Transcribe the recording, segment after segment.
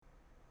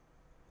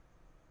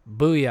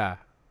Booyah.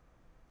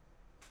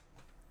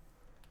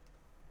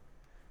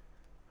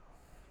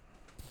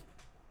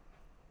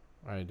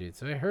 All right, dude.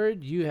 So I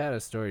heard you had a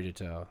story to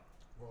tell.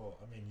 Well,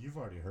 I mean, you've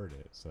already heard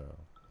it, so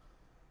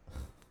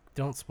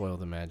Don't spoil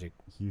the magic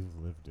you've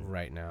lived it.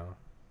 right now.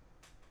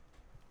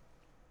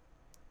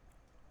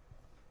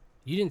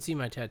 You didn't see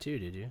my tattoo,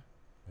 did you?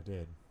 I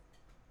did.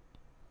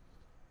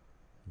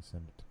 You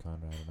sent it to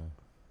Conrad and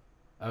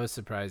I was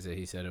surprised that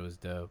he said it was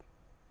dope.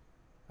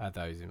 I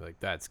thought he was going to be like,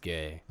 that's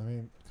gay. I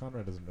mean,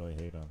 Conrad doesn't really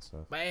hate on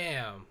stuff.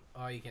 Bam!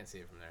 Oh, you can't see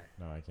it from there.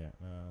 No, I can't.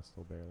 No,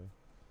 still barely.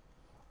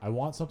 I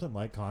want something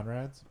like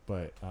Conrad's,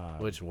 but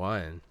Which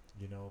one?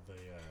 you know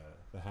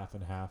the half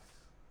and half.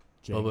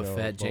 Boba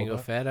Fett, Jango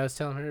Boba? Fett? I was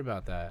telling her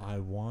about that. I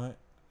want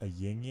a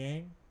yin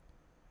yang,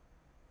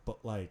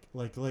 but like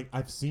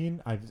I've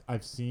seen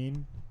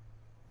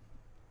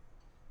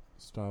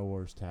Star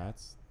Wars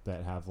tats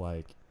that have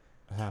like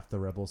half the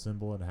rebel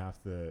symbol and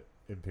half the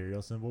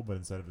imperial symbol, but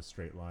instead of a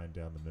straight line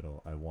down the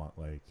middle, I want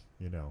like,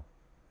 you know,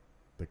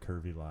 the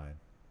curvy line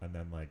and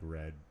then like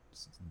red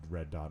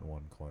dot in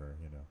one corner,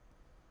 you know,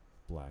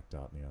 black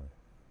dot in the other.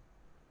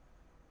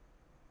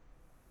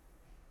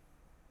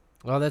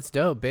 Well, that's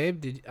dope, babe.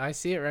 Did I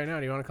see it right now?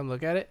 Do you want to come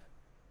look at it?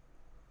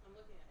 I'm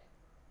looking at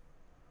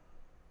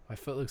it. My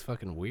foot looks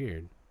fucking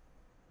weird.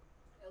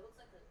 It looks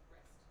like a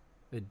wrist.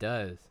 It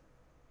does.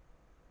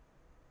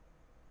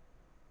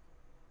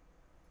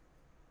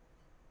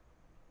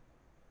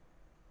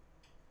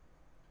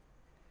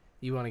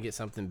 You want to get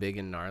something big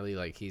and gnarly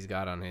like he's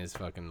got on his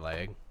fucking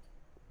leg?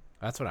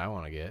 That's what I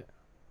want to get.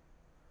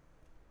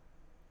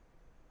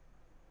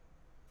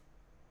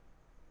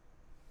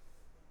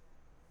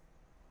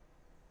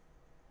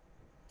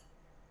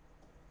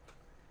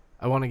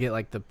 I want to get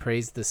like the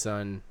praise the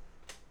sun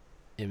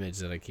image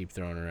that I keep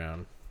throwing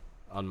around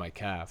on my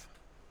calf.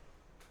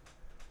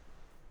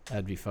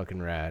 That'd be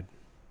fucking rad.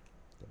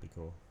 That'd be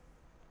cool.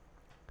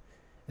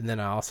 And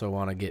then I also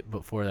want to get,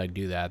 before I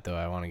do that though,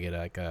 I want to get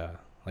like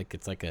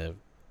a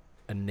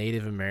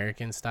Native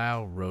American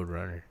style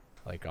Roadrunner,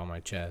 like on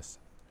my chest.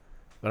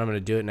 But I'm going to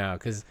do it now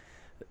because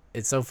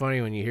it's so funny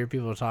when you hear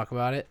people talk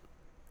about it.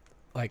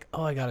 Like,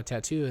 oh, I got a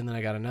tattoo, and then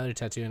I got another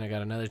tattoo, and I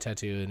got another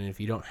tattoo. And if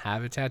you don't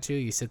have a tattoo,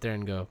 you sit there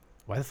and go,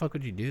 why the fuck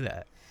would you do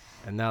that?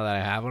 And now that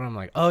I have one, I'm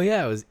like, oh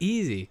yeah, it was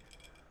easy.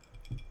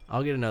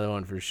 I'll get another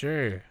one for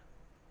sure.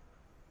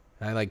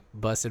 And I like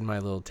busted my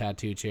little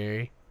tattoo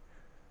cherry.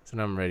 So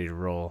now I'm ready to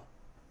roll.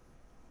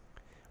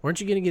 Weren't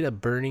you going to get a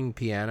burning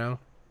piano?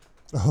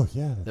 Oh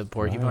yeah, The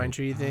porcupine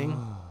tree thing?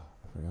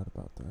 I forgot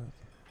about that.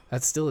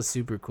 That's still a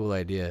super cool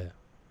idea.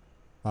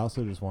 I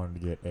also just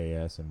wanted to get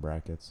AS in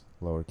brackets,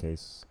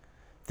 lowercase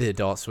The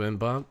Adult Swim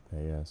bump?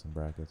 AS in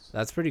brackets.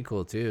 That's pretty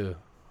cool too.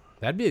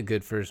 That'd be a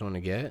good first one to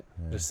get.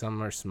 Yeah. Just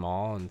somewhere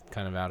small and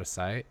kind of out of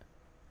sight.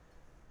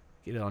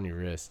 Get it on your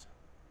wrist.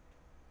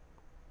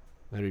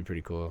 That'd be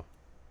pretty cool.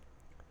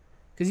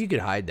 Because you could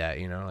hide that,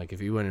 you know? Like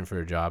if you went in for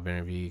a job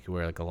interview, you could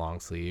wear like a long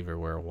sleeve or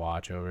wear a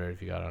watch over it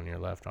if you got it on your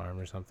left arm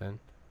or something.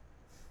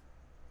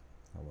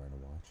 Not wearing a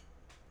watch.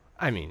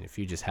 I mean, if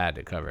you just had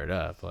to cover it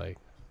up, like...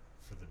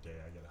 For the day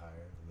I get hired,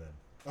 and then.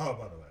 Oh,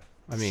 by the way.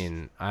 I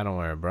mean, I don't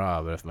wear a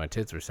bra, but if my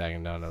tits were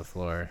sagging down to the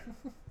floor,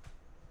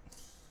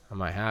 I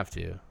might have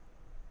to.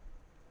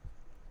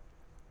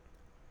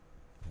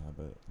 Yeah,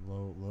 but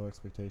low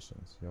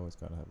expectations. You always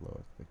gotta have low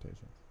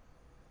expectations.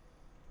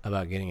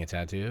 About getting a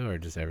tattoo or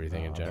just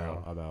everything in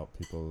general? About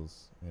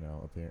people's, you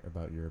know,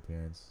 about your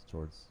appearance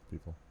towards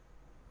people.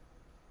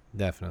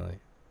 Definitely.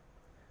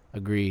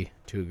 Agree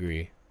to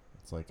agree.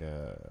 It's like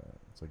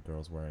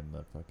girls wearing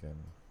the fucking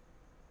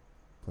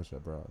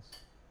push-up bras,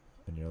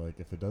 and you're like,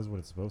 if it does what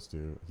it's supposed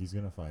to, he's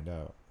gonna find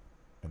out,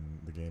 and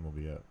the game will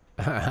be up.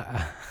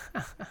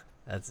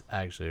 That's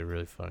actually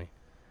really funny.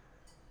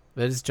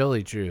 But it's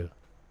totally true.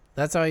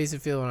 That's how I used to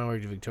feel when I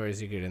worked at Victoria's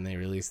Secret and they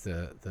released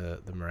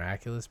the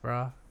Miraculous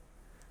bra.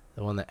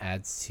 The one that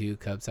adds 2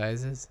 cup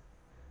sizes.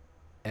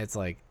 It's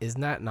like,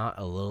 isn't that not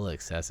a little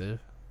excessive?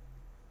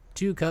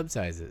 2 cup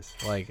sizes.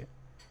 Like,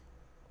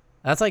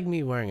 that's like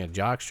me wearing a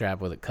jock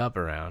strap with a cup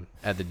around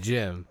at the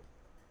gym.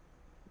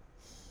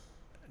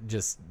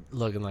 Just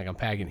looking like I'm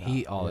packing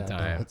heat all the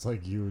time. It's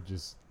like you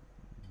just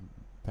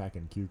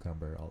packing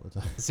cucumber all the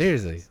time.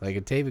 Seriously, like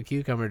a tape of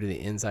cucumber to the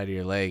inside of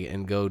your leg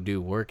and go do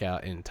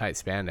workout in tight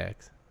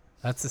spandex.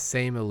 That's the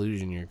same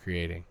illusion you're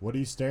creating. What are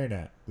you staring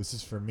at? This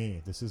is for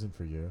me. This isn't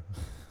for you.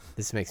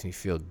 This makes me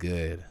feel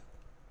good.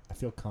 I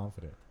feel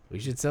confident. We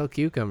should sell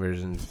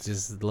cucumbers and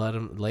just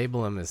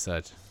label them as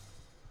such.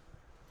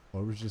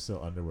 Or we should just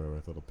sell underwear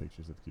with little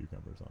pictures of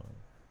cucumbers on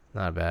it.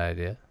 Not a bad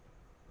idea.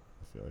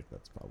 I feel like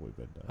that's probably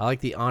been done. I like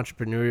the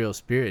entrepreneurial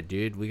spirit,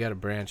 dude. We got to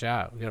branch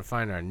out. We got to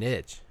find our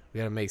niche. We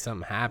got to make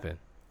something happen.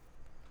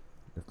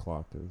 Your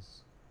clock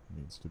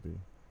needs to be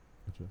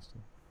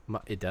adjusted.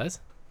 It does?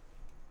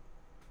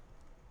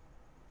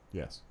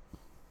 Yes.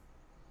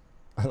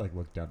 I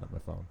looked down at my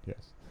phone.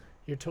 Yes.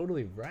 You're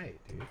totally right,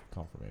 dude.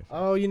 Confirmation.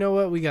 Oh, you know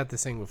what? We got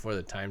this thing before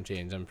the time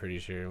change, I'm pretty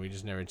sure. We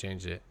just never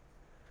changed it.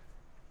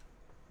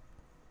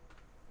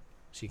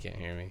 She can't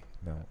hear me.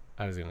 No.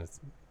 I was going to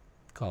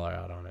call her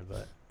out on it,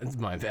 but it's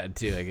my bad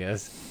too, I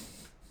guess.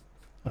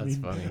 That's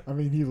funny. I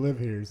mean, you live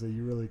here, so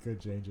you really could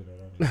change it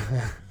at any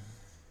time.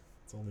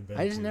 It's only been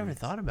I just 2 never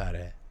weeks. thought about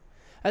it.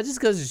 That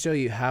just goes to show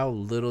you how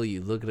little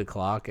you look at a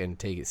clock and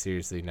take it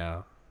seriously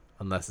now,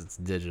 unless it's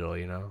digital,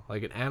 you know?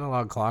 Like an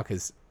analog clock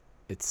it's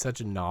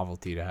such a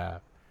novelty to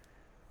have.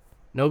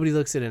 Nobody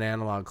looks at an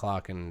analog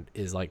clock and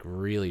is like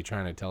really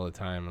trying to tell the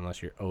time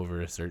unless you're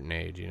over a certain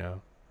age, you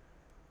know?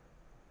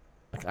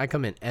 Like I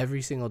come in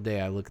every single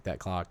day, I look at that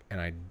clock and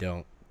I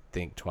don't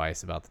think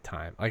twice about the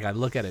time. Like I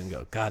look at it and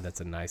go, God, that's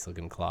a nice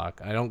looking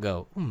clock. I don't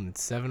go,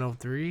 it's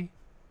 7:03.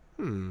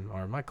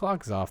 Or my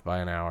clock's off by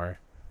an hour.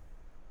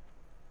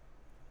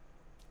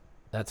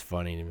 That's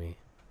funny to me.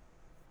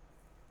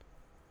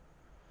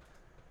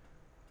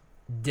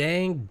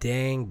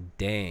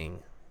 Dang.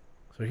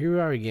 So here we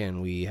are again.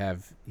 We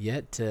have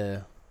yet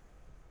to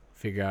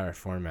figure out our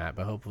format,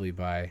 but hopefully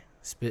by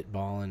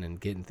spitballing and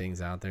getting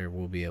things out there,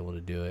 we'll be able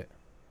to do it.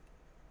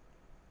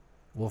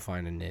 We'll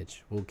find a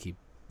niche. We'll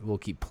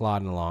keep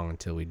plodding along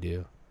until we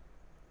do.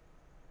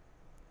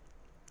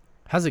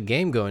 How's the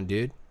game going,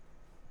 dude?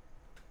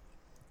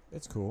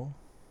 It's cool.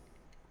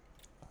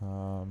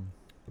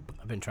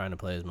 I've been trying to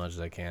play as much as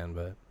I can,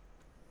 but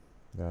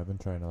Yeah, I've been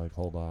trying to like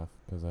hold off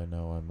because I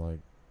know I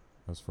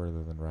was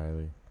further than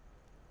Riley,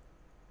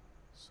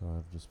 so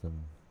I've just been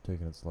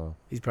taking it slow.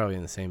 he's probably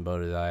in the same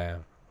boat as I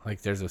am.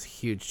 Like, there's this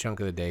huge chunk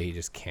of the day he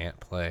just can't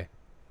play.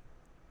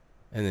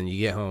 And then you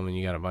get home and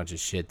you got a bunch of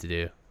shit to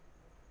do.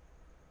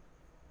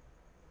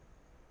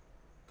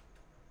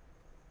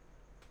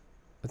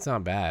 It's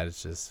not bad.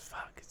 It's just,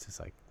 fuck. It's just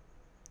like,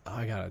 oh,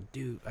 I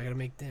gotta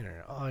make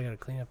dinner. Oh, I gotta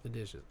clean up the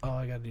dishes. Oh,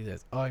 I gotta do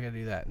this. Oh, I gotta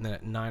do that. And then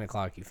at 9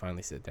 o'clock, you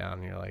finally sit down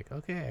and you're like,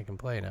 okay, I can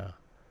play now.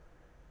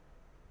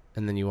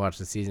 And then you watch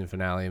the season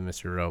finale of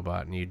Mr.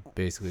 Robot and you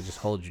basically just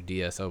hold your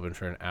DS open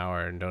for an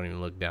hour and don't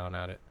even look down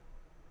at it.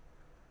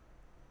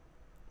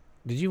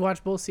 Did you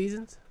watch both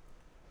seasons?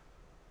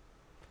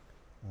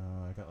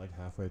 I got like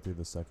halfway through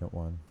the second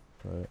one,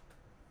 but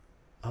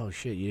Oh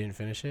shit, you didn't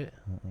finish it?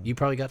 uh-uh. You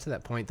probably got to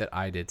that point that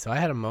I did. So I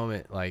had a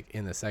moment like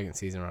in the second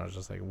season where I was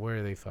just like, where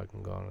are they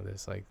fucking going with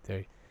this? Like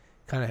they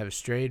kind of have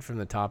strayed from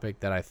the topic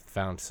that I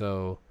found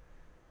so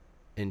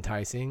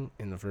enticing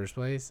in the first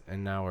place,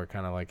 and now we're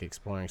kind of like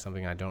exploring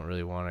something I don't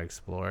really want to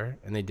explore.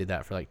 And they did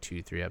that for like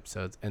 2-3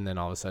 episodes, and then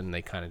all of a sudden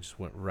they kind of just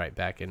went right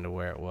back into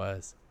where it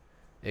was.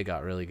 It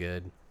got really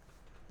good.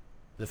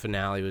 The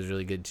finale was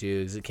really good too,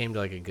 because it came to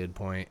like a good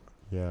point.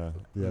 Yeah,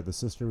 the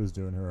sister was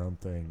doing her own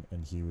thing,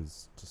 and he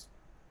was just.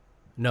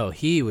 No,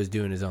 he was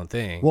doing his own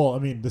thing. Well, I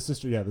mean, the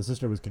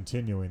sister was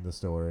continuing the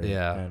story.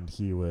 Yeah. And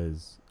he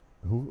was.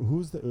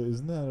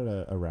 Isn't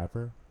that a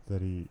rapper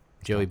that he.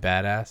 Joey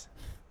Badass.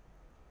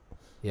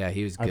 Yeah,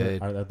 he was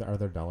good. Are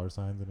there dollar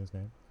signs in his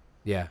name?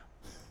 Yeah,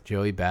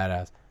 Joey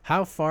Badass.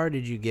 How far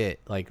did you get?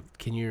 Like,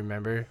 can you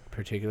remember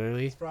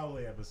particularly? It's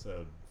probably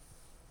episode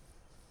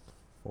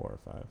 4 or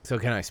 5. So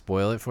can I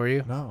spoil it for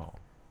you? No.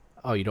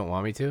 Oh, you don't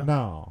want me to?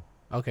 No.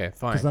 Okay,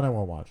 fine. Because then I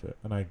won't watch it,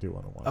 and I do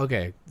want to watch it.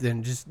 Okay,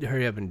 then just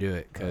hurry up and do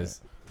it,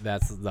 because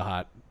that's the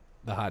hot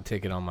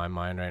ticket on my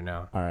mind right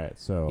now. All right,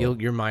 so.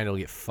 Your mind will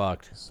get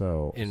fucked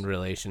So. in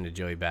relation to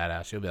Joey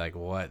Badass. You'll be like,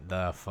 what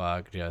the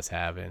fuck just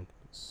happened?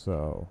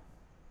 So.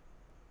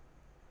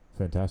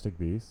 Fantastic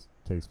Beasts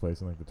takes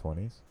place in like the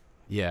 20s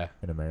Yeah.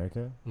 in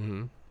America.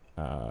 Mm-hmm.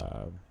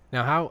 Uh,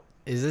 Now,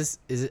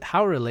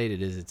 how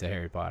related is it to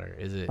Harry Potter?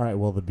 Is it all right,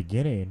 well, the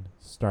beginning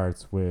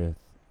starts with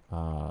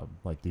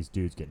like these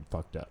dudes getting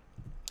fucked up.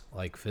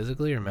 like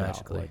physically or No,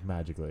 magically? like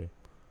magically.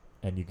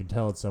 And you can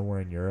tell it's somewhere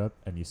in Europe,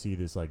 and you see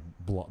this like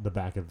the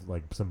back of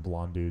like some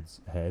blonde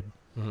dude's head,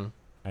 Mm-hmm.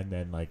 and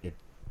then like it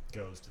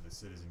goes to the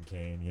Citizen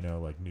Kane,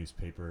 like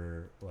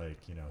newspaper, like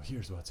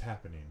here's what's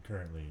happening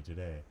currently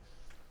today,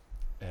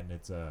 and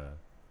it's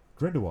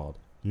Grindelwald.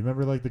 You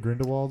remember like the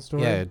Grindelwald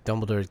story? Yeah,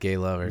 Dumbledore's gay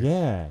lover.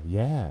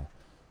 Yeah.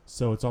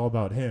 So it's all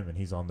about him, and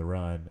he's on the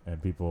run,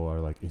 and people are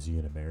like, "Is he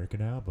in America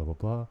now?" Blah blah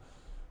blah,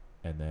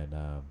 and then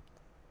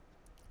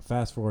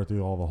fast forward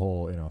through all the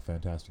whole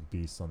Fantastic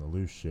Beasts on the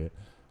loose shit.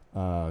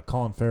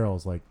 Colin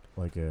Farrell's like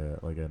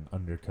an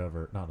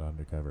undercover, not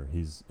undercover.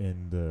 He's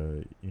in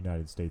the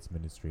United States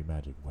Ministry of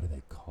Magic. What do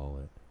they call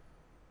it?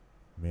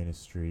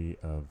 Ministry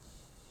of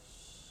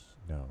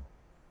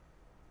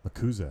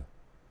MACUSA.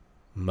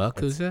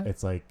 Makusa?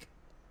 It's like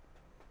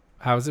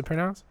How is it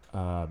pronounced?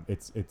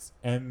 it's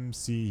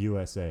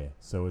MCUSA,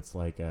 so it's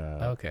like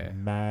a Okay.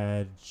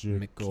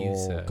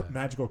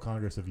 magical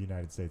Congress of the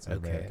United States of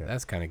Okay, America.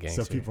 that's kind of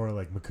gangster. So people are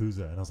like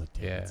MACUSA, and I was like,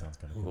 damn, Yeah. that sounds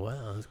kind of cool.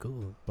 Wow, that's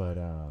cool. But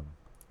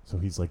so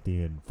he's like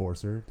the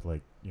enforcer,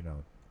 like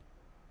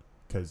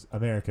because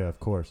America, of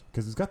course,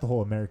 because it's got the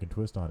whole American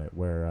twist on it,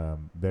 where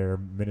their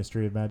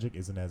Ministry of Magic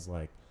isn't as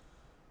like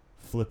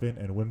flippant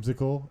and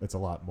whimsical. It's a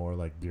lot more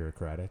like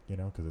bureaucratic,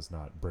 because it's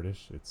not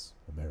British, it's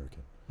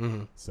American.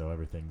 Mm-hmm. So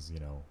everything's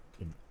in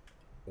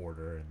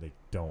order, and they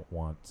don't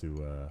want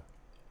to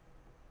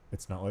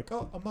it's not like,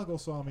 oh, a muggle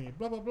saw me,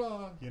 blah blah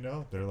blah,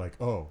 they're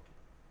like, oh,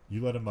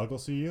 you let a muggle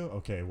see you,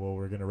 okay, well,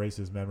 we're gonna erase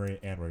his memory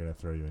and we're gonna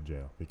throw you in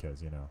jail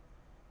because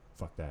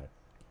fuck that,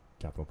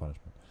 capital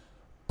punishment.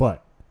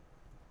 But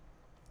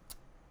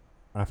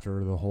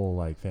after the whole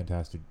like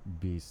Fantastic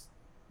Beast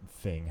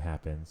thing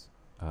happens,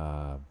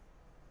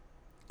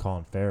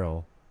 Colin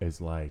Farrell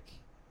is like,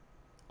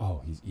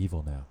 oh, he's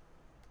evil now,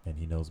 and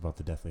he knows about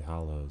the Deathly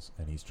Hallows,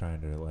 and he's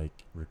trying to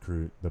like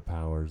recruit the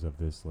powers of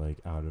this like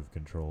out of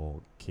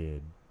control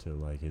kid to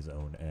like his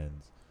own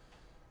ends.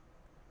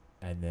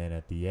 And then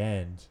at the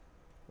end,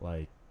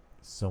 like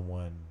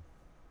someone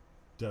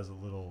does a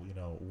little,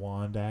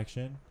 wand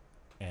action,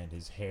 and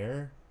his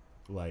hair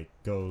like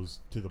goes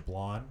to the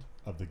blonde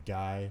of the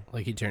guy.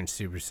 Like he turned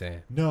Super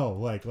Saiyan. No,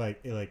 like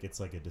it's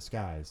like a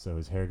disguise. So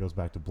his hair goes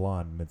back to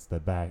blonde, and it's the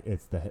back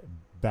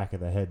of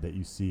the head that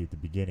you see at the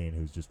beginning,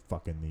 who's just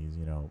fucking these,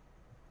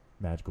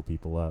 magical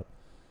people up.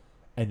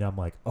 And I'm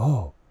like,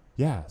 oh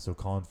yeah, so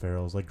Colin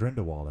Farrell's like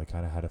Grindelwald. I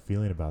kind of had a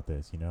feeling about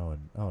this, and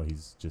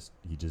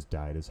he just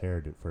dyed his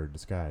hair for a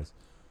disguise.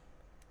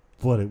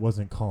 But it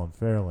wasn't Colin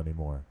Farrell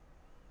anymore.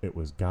 It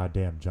was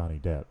goddamn Johnny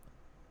Depp.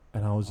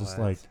 And I was just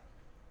like,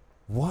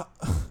 what?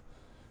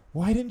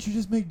 Why didn't you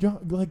just make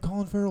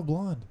Colin Farrell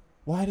blonde?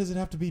 Why does it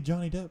have to be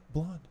Johnny Depp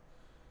blonde?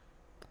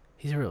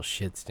 He's a real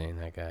shit stain,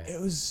 that guy. I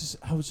was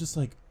just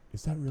like,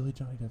 is that really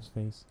Johnny Depp's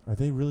face? Are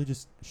they really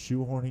just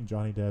shoehorning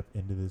Johnny Depp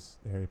into this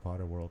Harry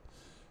Potter world?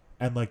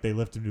 And like they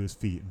lift him to his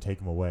feet and take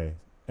him away.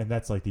 And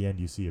that's like the end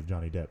you see of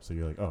Johnny Depp. So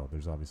you're like, oh,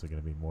 there's obviously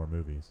going to be more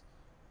movies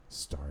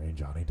starring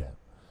Johnny Depp.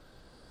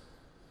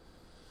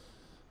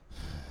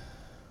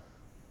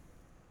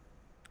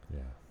 Yeah.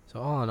 So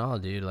all in all,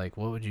 dude, like,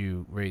 what would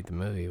you rate the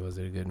movie? Was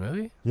it a good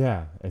movie?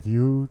 Yeah. If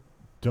you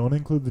don't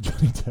include the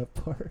Johnny Depp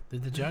part,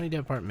 Did the Johnny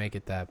Depp part make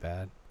it that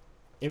bad?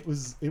 it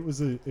was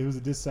a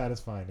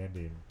dissatisfying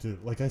ending. To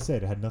like I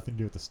said, it had nothing to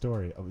do with the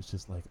story. I was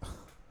just like,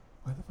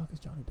 why the fuck is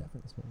Johnny Depp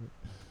in this movie?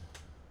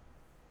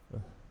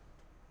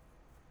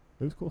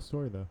 It was a cool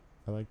story though.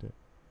 I liked it.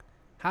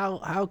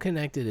 How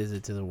connected is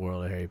it to the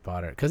world of Harry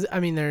Potter? Because I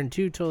mean, they're in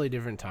two totally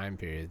different time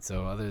periods.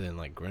 So other than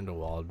like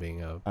Grindelwald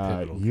being a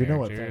pivotal you know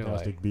what character,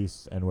 Fantastic like,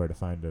 Beasts and Where to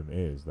Find Them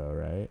is, though,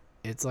 right?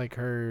 it's like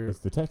her. It's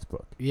the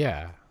textbook.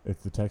 Yeah,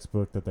 It's the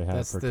textbook that they have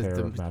that's for the Care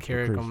of Magical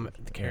care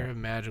Creatures. of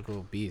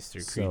magical beasts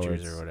or So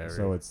creatures it's- or whatever.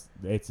 So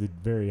it's a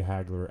very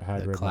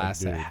Hagrid the class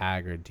dude. that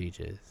Hagrid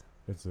teaches.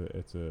 It's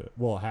a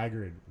well,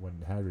 Hagrid, when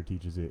Hagrid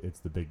teaches it, it's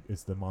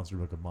the Monster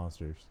Book of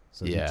Monsters.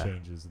 So Yeah. he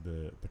changes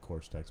the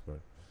course textbook.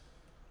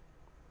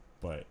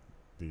 But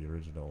the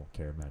original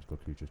Care of Magical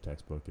Creatures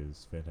textbook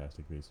is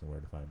Fantastic Beasts and Where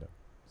to Find Them.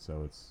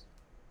 So it's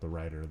the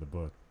writer of the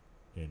book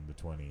in the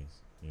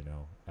 20s,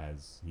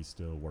 as he's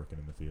still working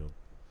in the field.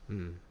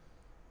 Hmm.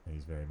 And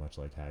he's very much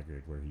like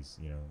Hagrid, where he's,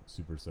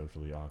 super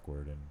socially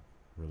awkward and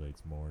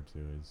relates more to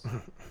his...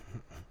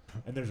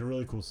 And there's a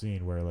really cool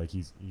scene where, like,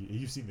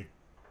 you've seen the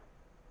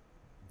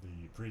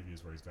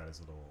previews where he's got his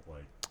little,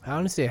 like...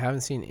 Honestly, I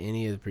haven't seen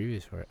any of the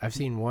previews for it. I've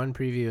seen one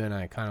preview and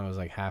I kind of was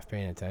like half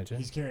paying attention.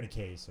 He's carrying a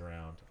case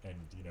around, and,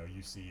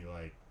 you see,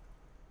 like,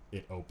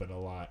 it open a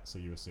lot, so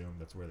you assume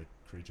that's where the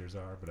creatures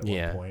are. But at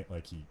one point,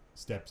 like, he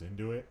steps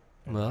into it.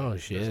 And Oh,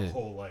 there's shit. a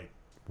whole, like,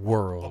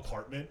 World.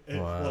 apartment.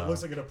 Wow. Well, it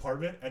looks like an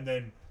apartment, and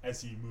then as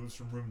he moves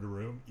from room to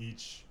room,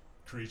 each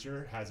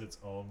creature has its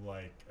own,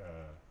 like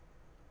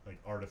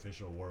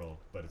artificial world,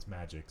 but it's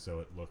magic, so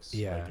it looks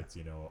Yeah. like it's,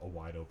 a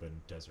wide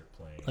open desert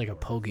plain. Like a or-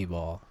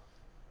 Pokeball.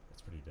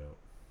 That's pretty dope.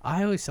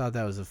 I always thought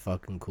that was the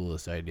fucking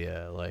coolest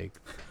idea. Like,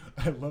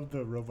 I love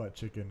the robot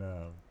chicken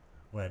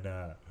when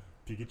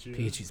Pikachu.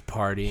 Pikachu's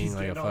partying He's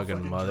like a getting all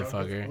fucking drunk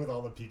motherfucker. with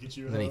all the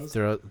Pikachu And then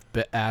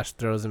hose. Ash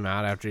throws him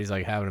out after he's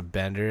like having a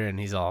bender, and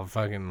he's all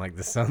fucking like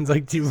the sun's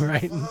like too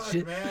bright and Fuck,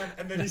 shit. man.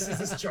 And then he sees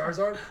this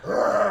Charizard.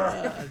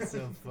 That's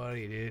so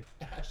funny, dude.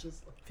 Ash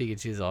is like,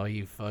 Pikachu's all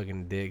you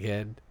fucking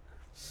dickhead.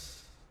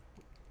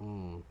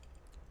 Mm.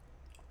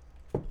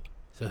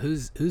 So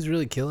who's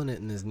really killing it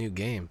in this new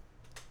game?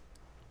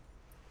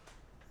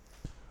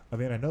 I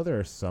mean, I know there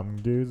are some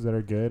dudes that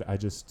are good. I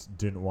just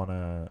didn't want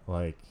to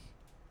like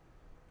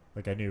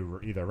I knew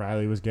either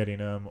Riley was getting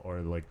them, or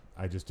like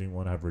I just didn't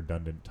want to have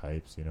redundant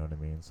types. You know what I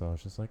mean? So I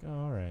was just like,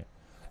 oh, all right.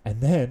 And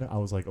then I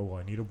was like, oh,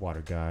 I need a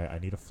water guy. I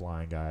need a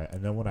flying guy.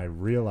 And then when I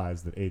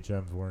realized that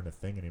HMs weren't a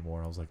thing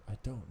anymore, I was like, I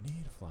don't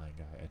need a flying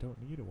guy. I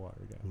don't need a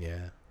water guy.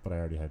 Yeah. But I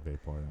already had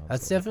Vaporeon.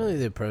 That's so definitely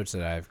the approach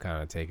that I've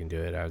kind of taken to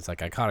it. I was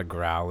like, I caught a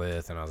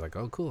Growlithe, and I was like,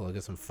 oh, cool, I'll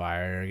get some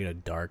fire, get a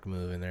dark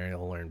move in there,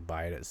 he'll learn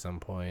Bite at some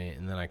point.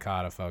 And then I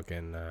caught a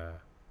fucking,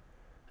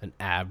 an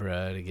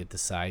Abra to get the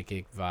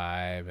psychic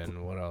vibe,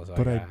 and what else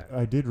But I got?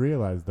 I did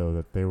realize, though,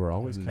 that they were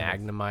always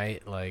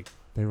Magnemite, like,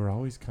 they were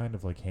always kind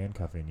of like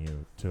handcuffing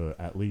you to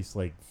at least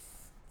like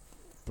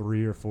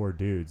 3 or 4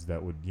 dudes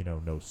that would,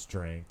 no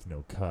strength,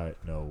 no cut,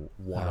 no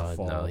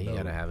waterfall. no, you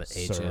gotta have an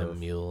surf.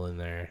 HM mule in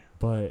there.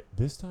 But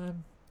this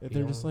time,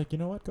 they're just know- like, you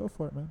know what? Go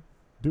for it, man.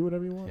 Do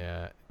whatever you want.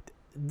 Yeah.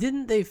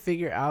 Didn't they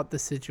figure out the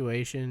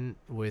situation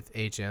with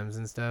HMs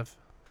and stuff?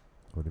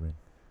 What do you mean?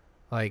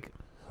 Like,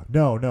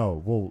 No.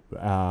 Well,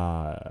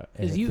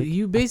 because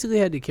you basically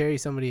had to carry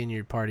somebody in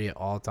your party at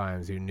all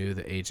times who knew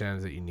the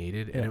HMs that you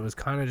needed, and Yeah. it was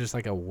kind of just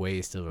like a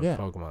waste of a Yeah.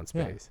 Pokemon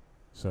Yeah. space.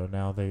 So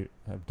now they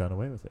have done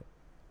away with it.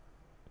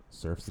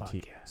 Fuck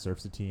yeah.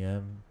 Surf's a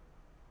TM.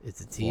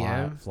 It's a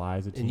TM,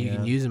 Fly's a TM. and you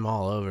can use them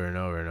all over and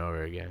over and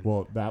over again.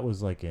 Well, that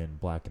was like in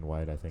black and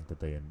white. I think that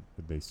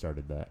they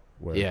started that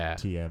where Yeah.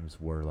 TMs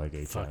were like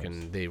HMs.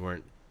 Fucking, they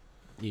weren't.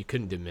 You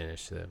couldn't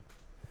diminish them.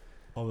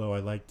 Although I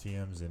like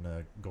TMs in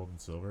gold and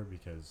silver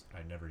because I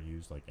never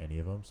used like any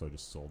of them, so I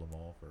just sold them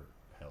all for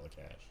hella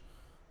cash.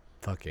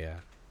 Fuck yeah.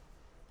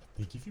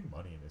 They give you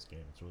money in this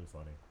game. It's really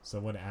funny.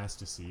 Someone asked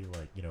to see,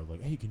 like, you know,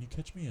 like, hey, can you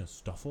catch me a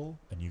Stuffle?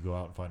 And you go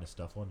out and find a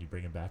Stuffle and you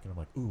bring him back, and I'm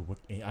like, ooh, what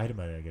item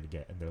am I going to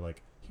get? And they're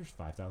like, here's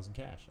 5,000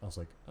 cash. I was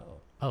like,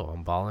 oh. Oh,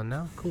 I'm balling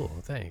now? Cool,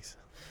 thanks.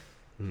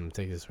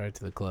 Take this right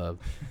to the club.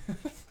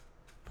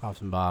 Pop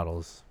some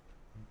bottles.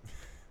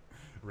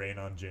 Rain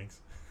on Jinx.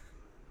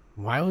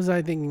 Why was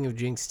I thinking of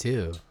Jinx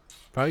too?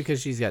 Probably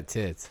because she's got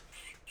tits.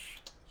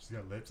 She's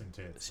got lips and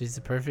tits. She's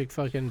the perfect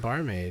fucking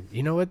barmaid.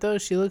 You know what though?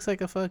 She looks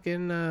like a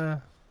fucking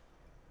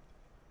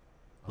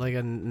like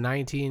a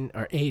 19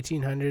 or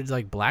 1800s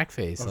like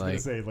blackface. I was like going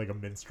to say, like a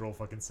minstrel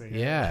fucking singer.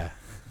 yeah,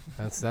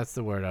 that's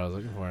the word I was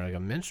looking for. Like a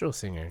minstrel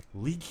singer.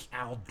 Leech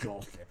Al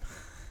Jolson.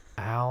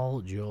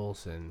 Al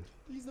Jolson.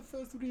 He's the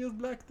first real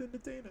black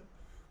entertainer.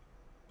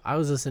 I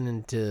was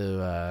listening to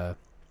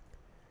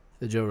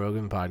the Joe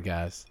Rogan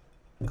podcast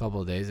a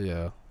couple of days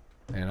ago,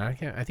 and I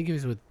think it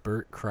was with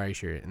Bert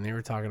Kreischer, and they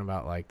were talking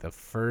about like the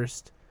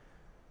first.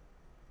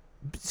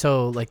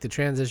 So like the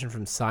transition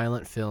from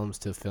silent films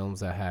to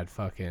films that had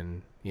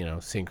fucking, you know,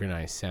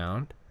 synchronized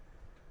sound.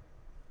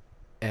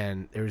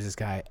 And there was this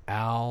guy,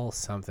 Al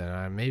something.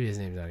 Maybe his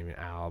name's not even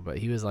Al, but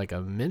he was like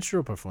a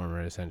minstrel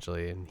performer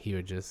essentially, and he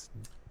would just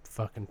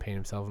fucking paint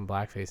himself in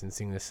blackface and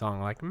sing this song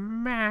like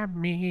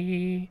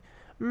 "Mammy,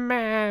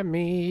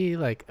 Mammy,"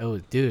 like, oh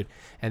dude,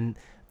 and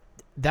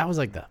that was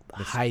like the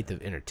height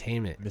of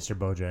entertainment. Mr.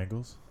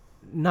 Bojangles?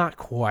 Not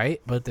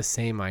quite, but the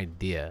same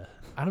idea.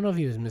 I don't know if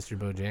he was Mr.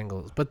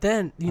 Bojangles, but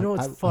then you know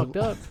what's fucked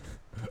up?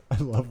 I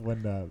love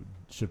when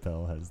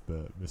Chappelle has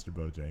the Mr.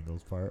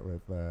 Bojangles part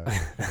with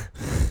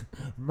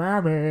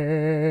Mommy.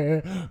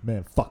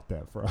 Man, fuck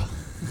that, bro.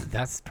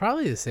 That's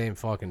probably the same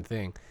fucking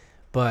thing,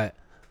 but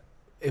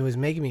it was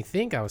making me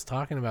think. I was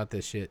talking about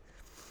this shit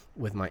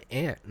with my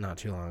aunt not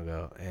too long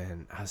ago,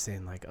 and I was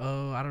saying like,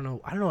 oh, I don't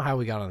know how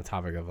we got on the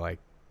topic of like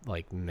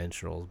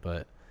minstrels,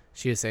 but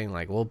she was saying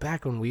like, well,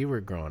 back when we were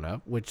growing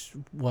up, which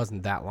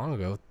wasn't that long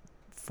ago,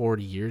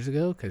 40 years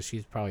ago, because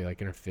she's probably like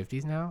in her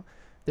 50s now,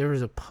 there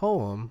was a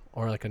poem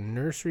or like a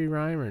nursery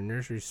rhyme or a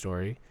nursery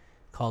story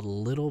called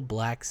Little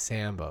Black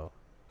Sambo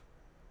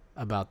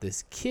about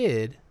this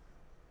kid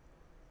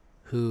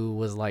who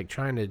was like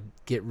trying to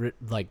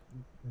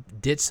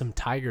ditch some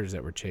tigers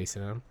that were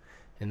chasing him,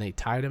 and they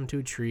tied him to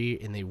a tree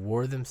and they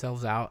wore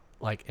themselves out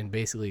like, and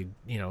basically,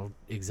 you know,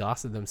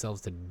 exhausted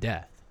themselves to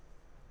death,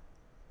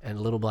 and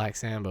Little Black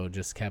Sambo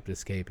just kept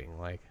escaping.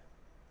 Like,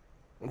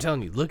 I'm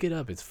telling you, look it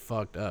up, it's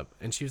fucked up.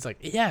 And she was like,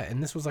 yeah,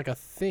 and this was like a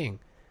thing,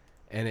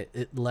 and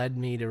it led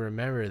me to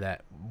remember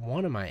that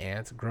one of my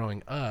aunts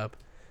growing up,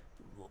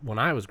 when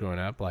I was growing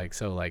up, like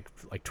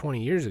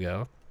 20 years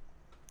ago,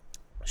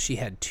 she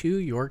had 2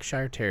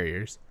 Yorkshire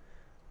Terriers.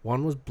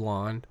 One was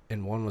blonde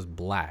and one was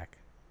black.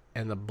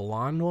 And the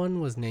blonde one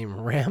was named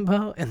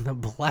Rambo and the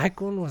black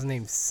one was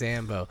named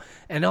Sambo.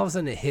 And all of a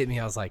sudden it hit me.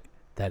 I was like,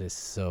 that is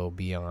so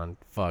beyond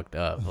fucked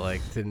up.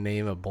 Like, to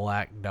name a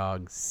black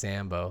dog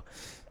Sambo.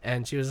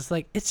 And she was just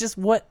like, it's just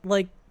what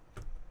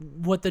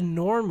the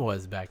norm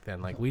was back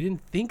then. Like, we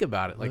didn't think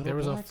about it. Like, there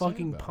was a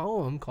fucking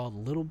poem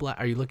called Little Black.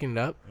 Are you looking it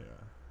up? Yeah.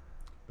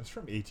 It's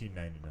from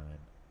 1899.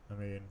 I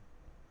mean,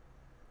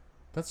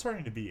 that's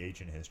starting to be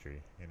ancient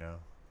history, you know?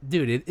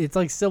 Dude, it's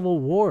like Civil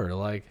War.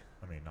 Like,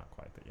 I mean, not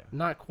quite, but yeah.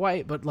 not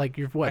quite, but like,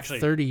 you're what,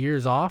 Actually, 30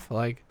 years off?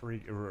 Like,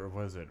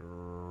 was it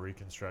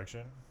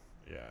Reconstruction?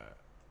 Yeah.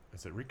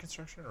 Is it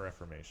Reconstruction or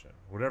Reformation?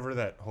 Whatever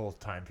that whole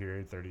time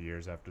period, 30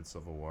 years after the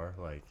Civil War,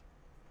 like,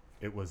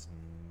 it was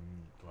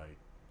like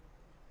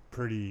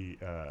pretty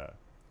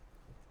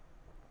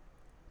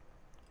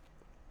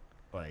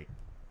like,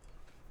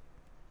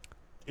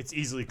 it's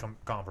easily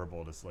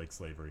comparable to like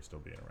slavery still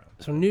being around.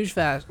 so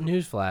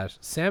newsflash,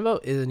 Sambo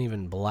isn't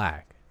even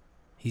black.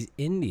 He's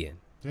Indian.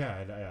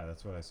 Yeah,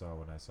 that's what I saw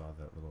when I saw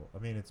that little. I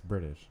mean, it's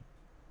British,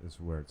 is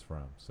where it's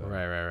from. So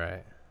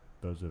Right.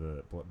 those are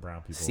the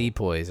brown people.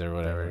 Sepoys or that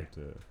whatever. like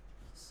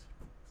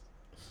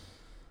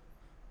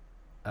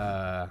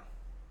to-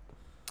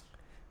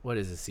 What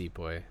is a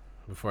sepoy?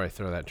 Before I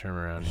throw that term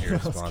around here I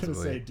was gonna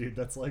responsibly. say, dude,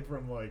 that's like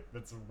from like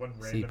that's one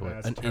random Sepoy,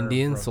 ass an term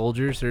Indian from-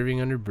 soldier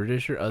serving under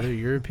British or other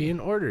European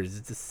orders.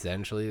 It's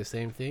essentially the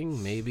same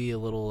thing, maybe a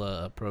little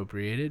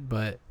appropriated,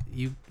 but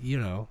you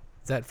know,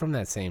 is that from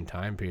that same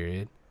time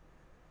period?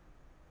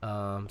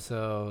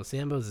 So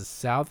Sambo's a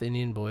South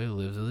Indian boy who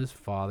lives with his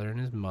father and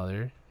his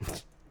mother.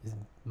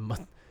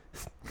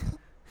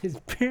 His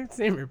parents'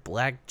 name are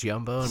Black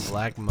Jumbo and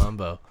Black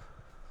Mumbo.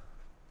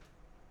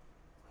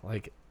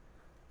 Like,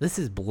 this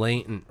is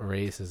blatant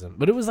racism,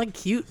 but it was like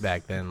cute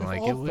back then. If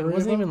Like, all it three of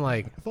wasn't even them-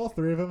 like. If all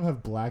 3 of them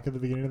have black at the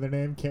beginning of their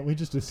name, can't we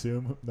just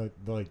assume that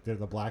they're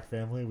the black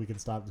family? We can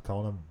stop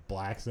calling them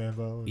Black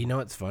Sambo. You know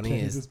what's funny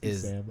Can't he is just be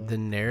Sambo? the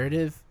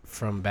narrative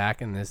from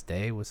back in this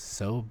day was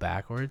so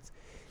backwards.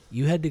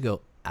 you had to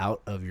go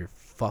out of your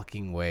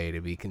fucking way to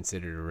be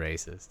considered a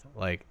racist.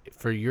 Like,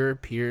 for your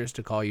peers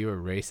to call you a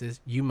racist,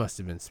 you must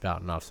have been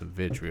spouting off some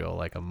vitriol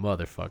like a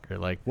motherfucker.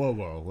 Like,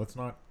 Whoa, let's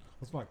not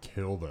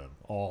kill them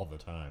all the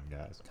time,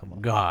 guys. Come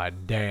on.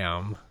 god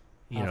damn.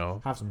 You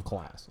know, have some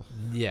class.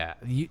 yeah,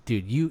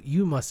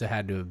 you must have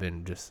had to have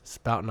been just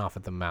spouting off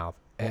at the mouth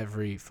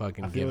every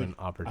fucking given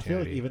I opportunity. feel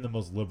like even the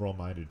most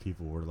liberal-minded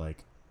people were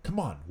like,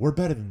 "Come on, we're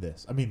better than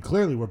this." I mean,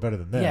 clearly we're better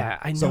than them. Yeah,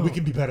 I So know. we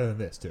can be better than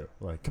this too.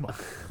 Like, come on.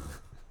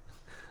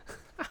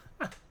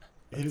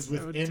 It is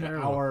so within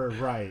terrible. our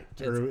right.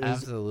 It's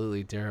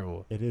absolutely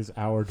terrible. It is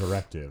our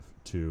directive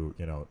to,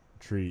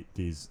 treat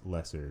these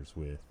lessers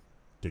with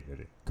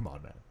dignity. Come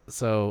on, man.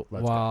 So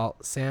Let's while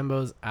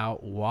Sambo's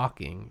out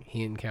walking,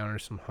 he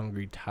encounters some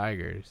hungry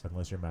tigers.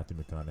 Unless you're Matthew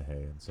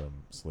McConaughey in some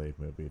slave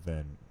movie,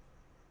 then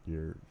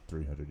you're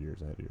 300 years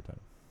ahead of your time.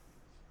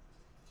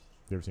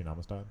 You ever seen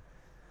Amistad?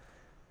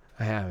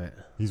 I haven't.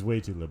 He's way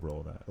too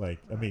liberal in that. Like,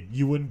 I mean,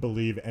 you wouldn't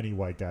believe any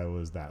white guy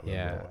was that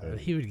Yeah, liberal.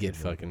 he would get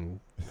in the movie. fucking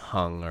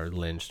hung or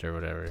lynched or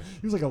whatever.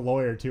 He was like a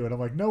lawyer too, and I'm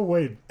like, no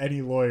way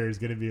any lawyer is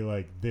gonna be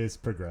like this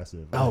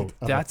progressive. Oh, Like,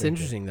 I'm that's thinking-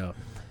 interesting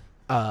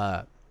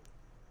though.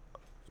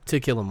 To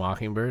Kill a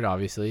Mockingbird,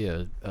 obviously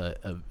a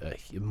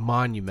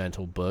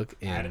monumental book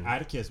in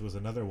Atticus was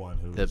another one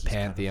who the was just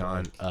kind of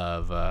pantheon like-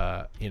 of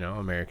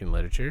American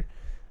literature.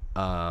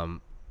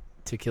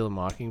 To Kill a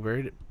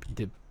Mockingbird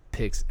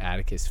depicts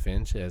Atticus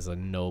Finch as a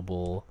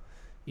noble,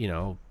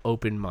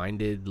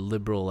 open-minded,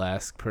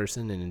 liberal-esque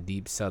person in a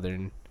deep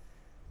Southern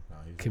No,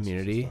 he's racist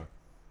community. as fuck.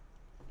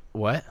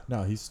 what?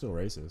 No, he's still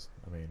racist.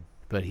 I mean,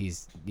 But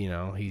he's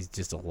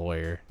just a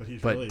lawyer. but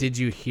he's But really, did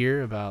you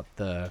hear about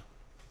the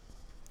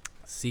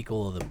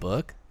sequel of the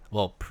book?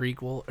 Well,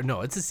 prequel.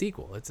 No, it's a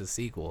sequel. It's a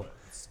sequel.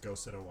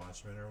 Ghost at a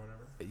Watchman or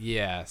whatever.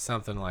 Yeah,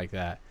 something like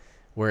that.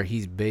 Where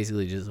he's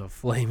basically just a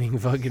flaming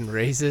fucking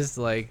racist,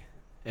 like,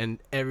 and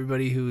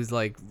everybody who's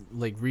like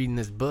reading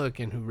this book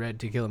and who read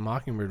To Kill a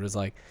Mockingbird was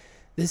like,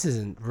 this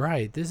isn't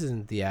right. This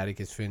isn't the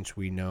Atticus Finch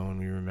we know and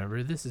we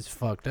remember. This is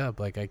fucked up.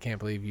 Like, I can't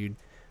believe you'd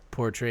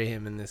portray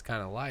him in this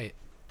kind of light.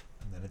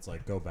 And then it's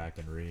like, go back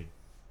and read.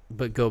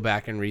 But go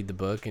back and read the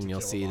book and To you'll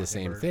Kill a see the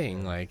same Mockingbird,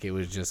 thing. yeah. Like, it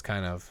was just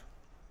kind of,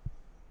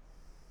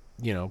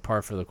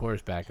 par for the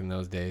course back in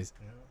those days.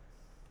 Yeah.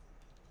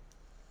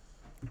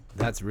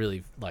 That's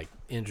really, like,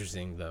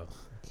 interesting, though.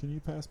 Can you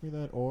pass me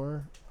that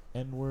or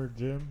N-word,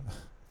 Jim?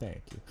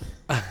 Thank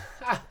you.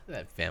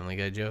 That Family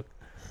Guy joke.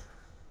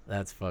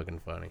 That's fucking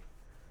funny.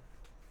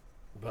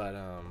 But,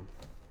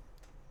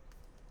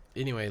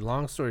 anyway,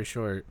 long story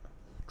short,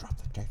 Drop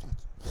the jacket.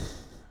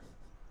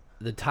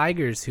 the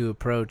tigers who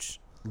approach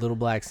Little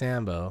Black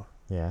Sambo,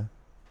 Yeah.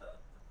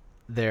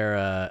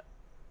 they're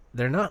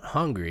not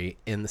hungry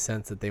in the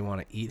sense that they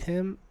want to eat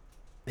him.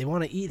 They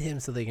want to eat him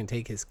so they can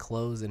take his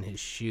clothes and his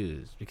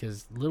shoes,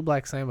 because Little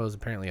Black Sambo is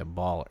apparently a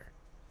baller.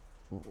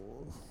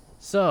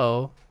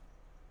 So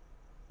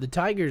the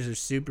tigers are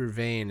super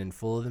vain and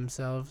full of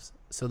themselves,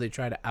 so they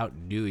try to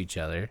outdo each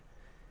other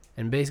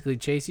and basically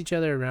chase each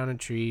other around a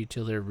tree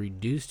till they're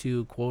reduced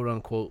to quote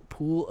unquote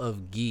pool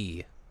of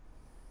ghee.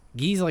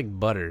 Ghee's like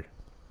butter.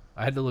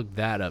 I had to look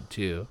that up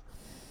too.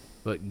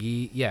 But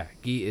ghee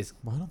is,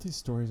 Why don't these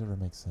stories ever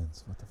make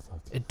sense? What the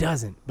fuck? it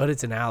doesn't, but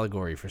it's an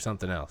allegory for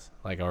something else,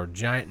 like our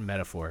giant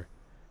metaphor.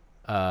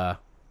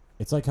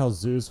 It's like how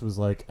Zeus was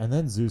like, and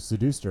then Zeus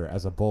seduced her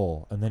as a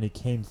bull, and then he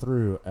came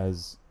through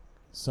as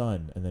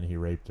sun, and then he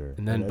raped her.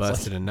 And then it's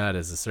busted a nut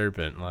as a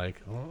serpent.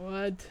 Like,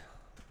 what?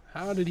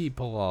 How did he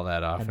pull all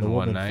that off and in the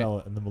one woman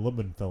night? and the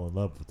woman fell in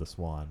love with the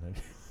swan.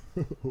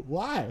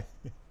 Why?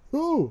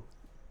 Who?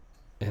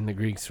 And the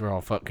Greeks were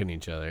all fucking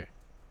each other.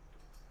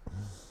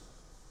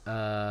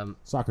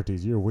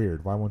 Socrates, you're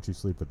weird. Why won't you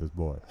sleep with this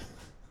boy?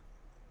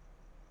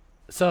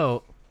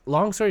 So,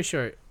 long story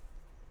short,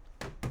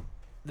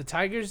 the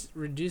tigers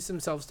reduce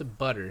themselves to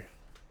butter.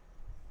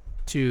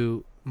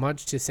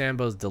 Much to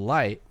Sambo's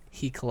delight,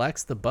 he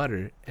collects the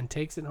butter and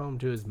takes it home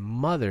to his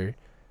mother,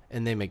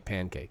 and they make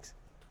pancakes.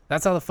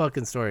 That's how the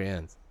fucking story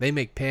ends. They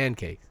make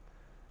pancakes.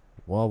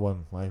 Well,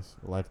 when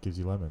life gives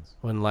you lemons.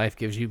 When life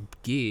gives you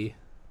ghee,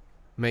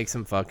 make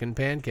some fucking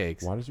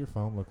pancakes. Why does your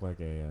phone look like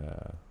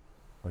a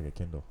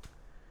Kindle?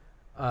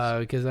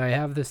 Because I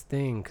have this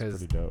thing, It's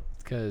pretty dope.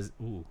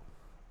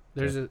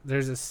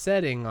 there's a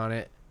setting on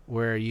it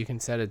where you can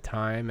set a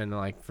time, and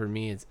like for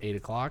me it's 8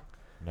 o'clock.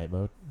 Night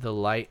mode. The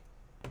light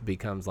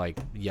becomes like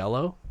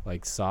yellow,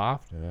 like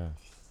soft, Yeah.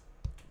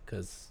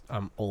 because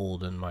I'm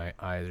old and my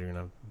eyes are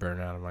gonna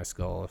burn out of my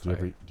skull if Do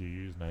you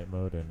use night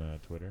mode in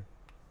Twitter?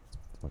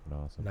 It's fucking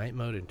awesome. night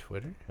mode in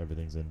Twitter.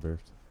 Everything's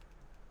inversed.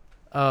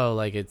 Oh,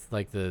 like it's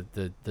like the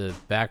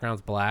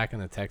background's black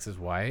and the text is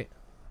white.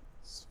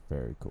 It's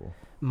very cool.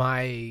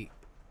 My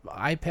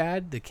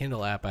iPad, the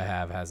Kindle app I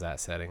have, has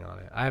that setting on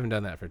it. I haven't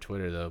done that for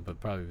Twitter though,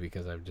 but probably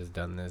because I've just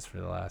done this for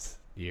the last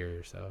year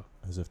or so.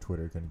 As if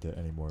Twitter couldn't get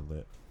any more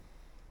lit.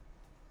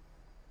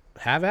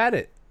 Have at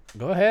it.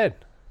 Go ahead.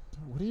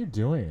 What are you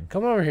doing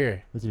Come over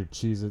here. with your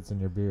Cheez-Its and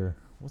your beer?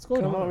 What's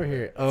going on? Come over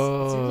here. It seems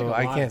like Oh, a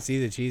I lot can't of- see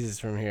the cheeses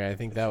from here. I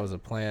think that was a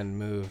planned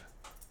move.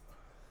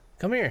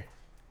 Come here.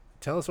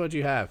 Tell us what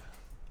you have.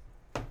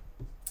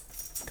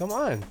 Come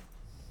on.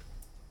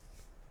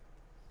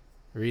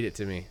 Read it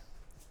to me.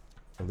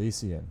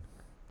 Elysian.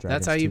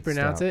 That's how you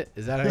pronounce it?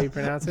 Is that how you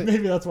pronounce it?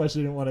 Maybe that's why she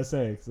didn't want to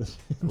say it.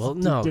 Well,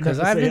 no, because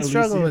I've been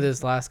struggling with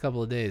this last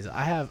couple of days.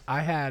 I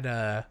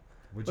had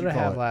what did I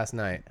have last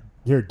night?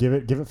 Here, give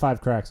it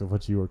 5 cracks of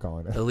what you were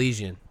calling it.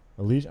 Elysian.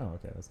 Elysian? Oh,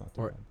 okay, that's not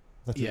too Or- bad.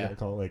 That's what you Yeah. gotta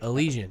call it, like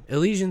Elysian.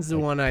 Elysian's the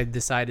one I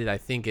decided I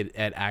think it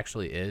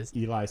actually is.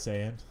 Eli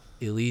saying.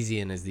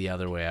 Elysian is the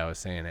other way I was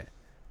saying it.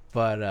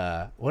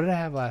 But what did I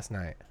have last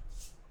night?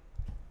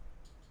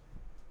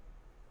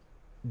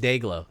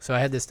 Dayglow. So I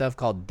had this stuff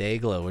called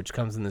Dayglow, which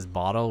comes in this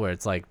bottle where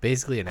it's like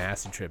basically an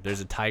acid trip.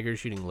 There's a tiger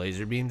shooting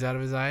laser beams out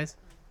of his eyes,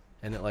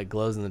 and it like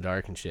glows in the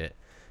dark and shit,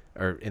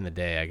 or in the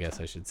day, I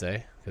guess I should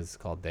say, because it's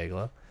called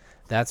Dayglow.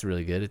 That's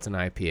really good. It's an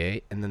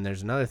IPA, and then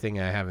there's another thing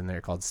I have in there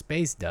called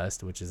Space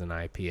Dust, which is an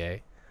IPA,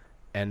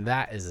 and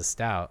that is a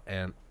stout.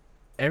 And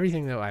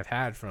everything that I've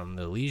had from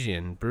the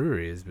Elysian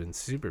Brewery has been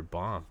super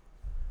bomb.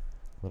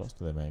 What else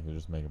do they make? They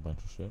just make a bunch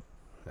of shit.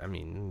 I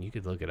mean, you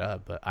could look it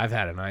up, but I've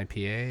had an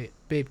IPA.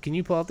 Babe, can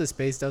you pull out the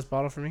Space Dust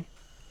bottle for me?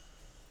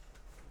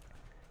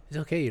 It's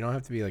okay. You don't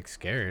have to be like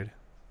scared.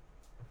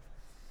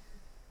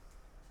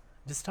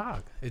 Just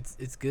talk.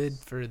 It's good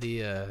for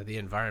the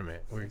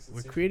environment. We're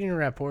creating a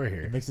rapport It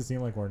here. makes it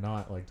seem like we're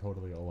not like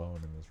totally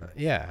alone in this room.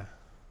 Yeah.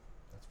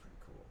 That's pretty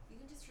cool. You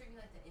can just treat me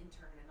like the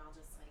intern, and I'll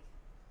just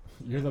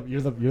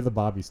like. You're the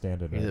Bobby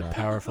stand-in You're right the now.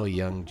 powerful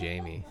young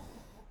Jamie.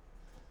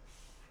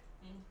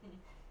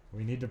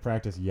 We need to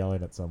practice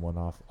yelling at someone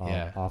off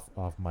Yeah.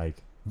 mic.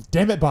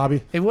 Damn it,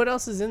 Bobby! Hey, what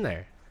else is in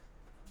there?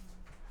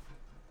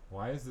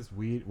 Why is this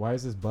weed? Why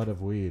is this bud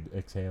of weed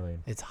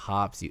exhaling? It's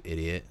hops, you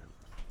idiot.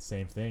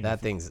 Same thing. That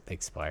thing's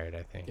expired,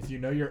 I think. If you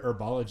know your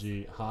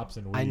herbology, hops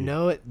and weed. I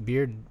know it.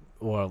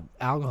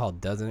 Alcohol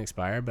doesn't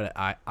expire, but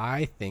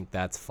I think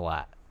that's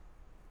flat.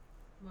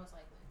 Most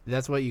likely.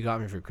 That's what you got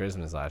me for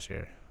Christmas last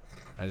year.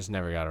 I just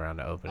never got around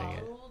to opening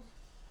it. Bottled.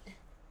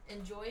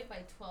 Enjoy by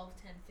 12,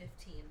 10,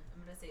 15.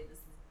 I'm gonna say this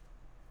is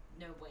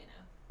no bueno.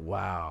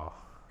 Wow.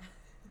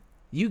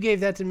 You gave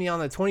that to me on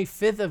the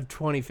 25th of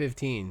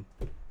 2015.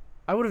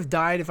 I would have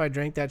died if I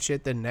drank that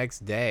shit the next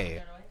Throw day.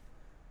 it away?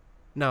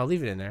 No,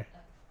 leave it in there.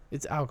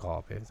 It's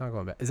alcohol, babe. It's not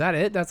going back. Is that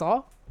it? That's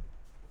all?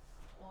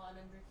 Well, and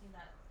I'm drinking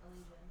that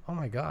Elysian. Oh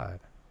my god.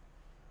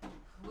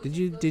 We Did just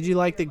you go did through you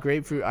like the your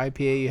grapefruit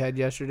IPA you had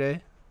yesterday? I'm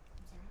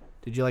sorry?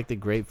 Did you like the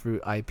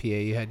grapefruit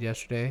IPA you had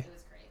yesterday? It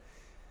was great.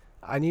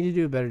 I need to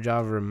do a better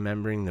job of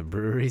remembering the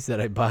breweries that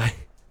I buy.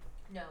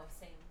 No,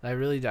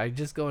 same. I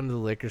just go into the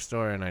liquor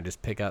store and I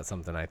just pick out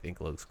something I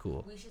think looks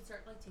cool. We should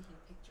start like taking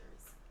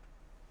pictures.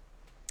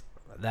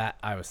 That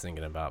I was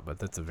thinking about, but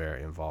that's a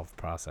very involved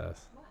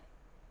process. Why?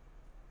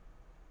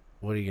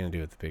 What are you gonna do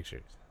with the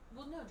pictures?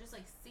 Well, no, just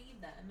like save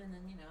them, and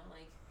then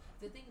like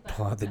the thing about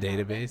Pull out the about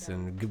database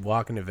Vendom- and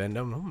walk into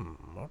Vendom.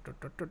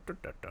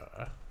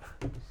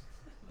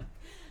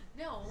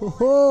 No.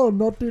 Oh,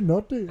 naughty,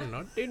 naughty.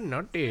 Naughty,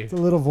 naughty. It's a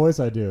little voice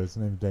I do. His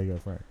name's Dago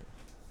Frank.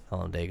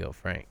 Call him Dago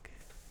Frank.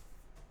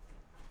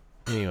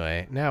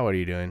 Anyway, now what are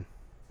you doing?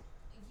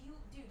 You,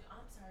 dude, I'm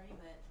sorry,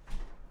 but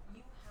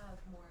you have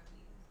more of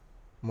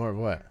these. More of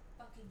what?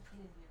 Fucking kid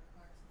in your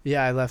car.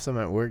 Yeah, I left some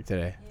at work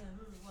today. Yeah,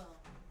 really well.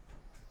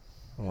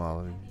 Well,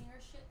 Packing your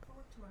shit for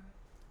work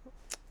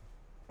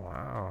tomorrow.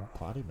 wow,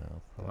 Potty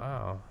mouth.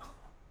 wow.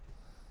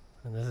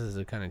 And this is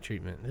the kind of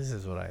treatment. This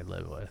is what I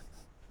live with.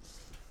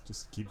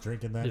 Just keep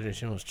drinking that. Dude,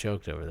 she almost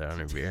choked over there on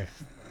her beer.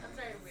 I'm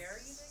sorry, where are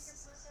you doing your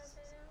podcast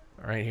right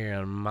now? Right here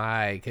on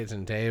my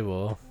kitchen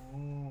table.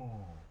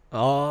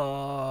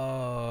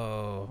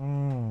 Oh.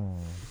 Mm.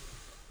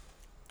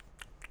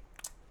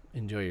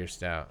 Enjoy your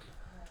stout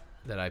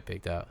that I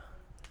picked out.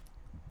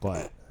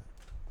 But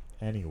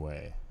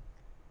anyway,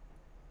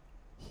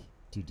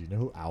 dude, do you know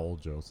who Owl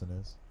Jolson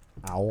is?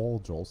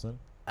 Owl Jolson?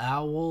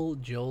 Owl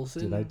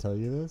Jolson? Did I tell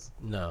you this?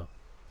 No.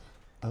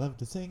 I love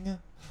to sing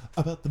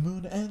about the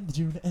moon and the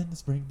June and the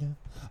spring.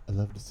 I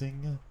love to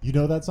sing. You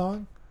know that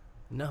song?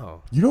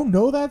 No. You don't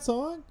know that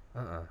song?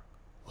 Uh-uh.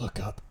 Look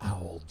up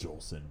Owl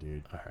Jolson,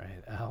 dude. All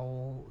right.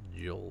 Owl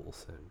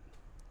Jolson.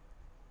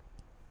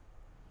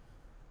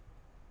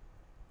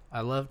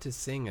 I love to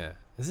sing.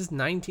 Is this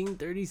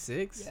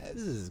 1936? Yes.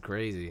 This is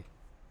crazy.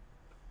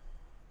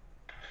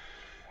 Well,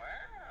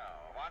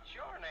 what's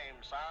your name,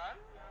 son?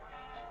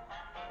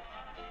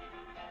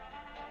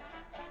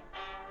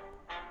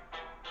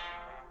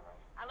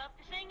 I love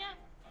to sing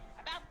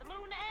about the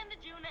moon and the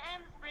June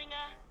and the spring.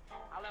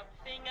 I love to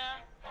sing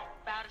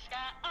about a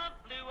sky of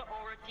blue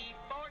or a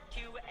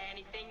T42,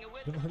 anything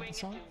with You a ever heard swing the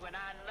song? to, and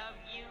I love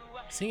you.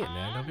 Sing it,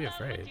 man. Don't be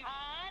afraid.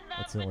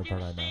 That's the only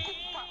part I know.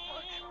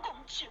 Oh,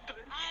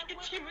 children,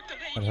 it's him with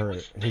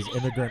the And his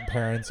immigrant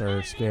parents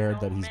are scared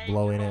that he's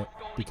blowing it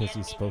because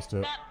he's supposed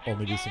to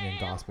only be singing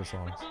gospel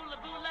songs.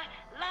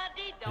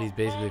 He's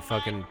basically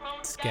fucking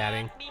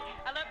scatting.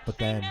 But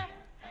then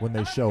when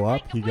they show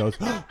up, he goes,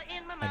 and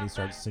he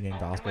starts singing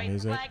gospel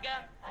music.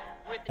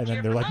 And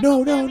then they're like,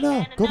 no, no,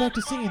 no, go back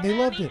to singing. They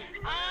loved it.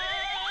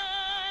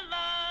 I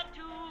love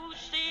to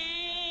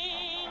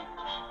sing.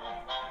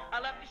 I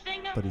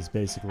but he's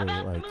basically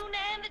about the like moon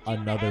and the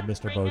June another and the Mr.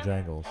 springer.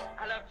 Bojangles,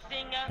 I love to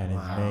sing and his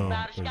Wow. name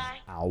about a is sky.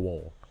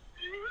 Owl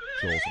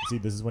Jolson. See,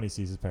 this is when he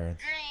sees his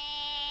parents.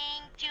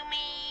 Drink to me.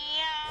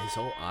 His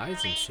whole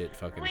eyes and shit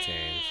fucking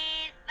change.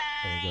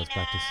 And he goes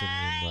back to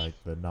singing like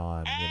the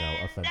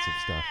offensive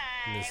stuff.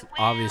 And this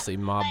obviously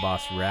mob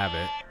boss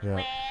Rabbit.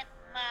 Yeah.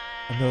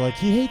 And they're like,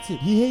 he hates it.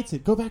 He hates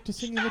it. Go back to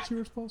singing what you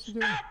were supposed to do.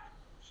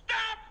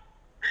 Stop!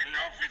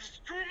 Enough is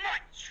too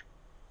much.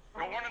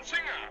 Go on and sing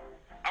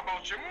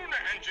about Jamuna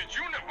and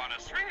Jejuna about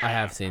a swinger. I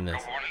have seen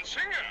this. Go on and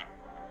sing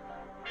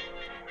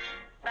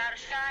About a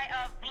sky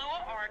of blue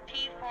or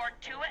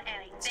T42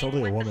 anything. It's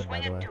totally a with woman, the by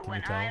the swing way. of two, Can you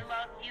and tell? I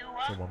love you,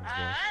 It's a woman's voice.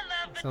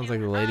 I love Sounds you,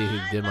 like the lady who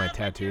I did my love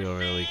tattoo you over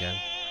the weekend.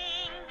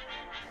 sing.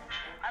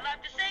 I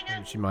love to sing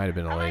And she might have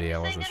been a lady, I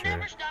like to wasn't sing sure. and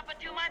never stop it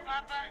to my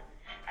papa.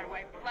 And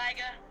wipe a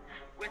flagger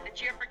with a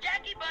cheer for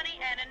Jackie Bunny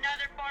and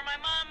another for my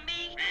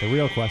mommy. The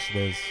real question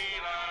is,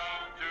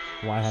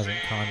 why hasn't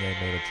Kanye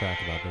made a track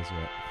about this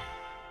yet?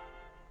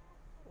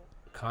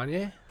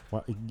 Kanye?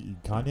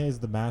 Kanye is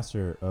the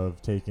master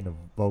of taking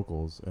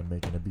vocals and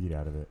making a beat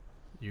out of it.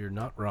 You're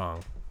not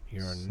wrong.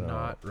 You're So,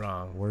 not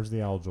wrong. Where's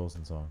the Al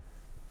Jolson song?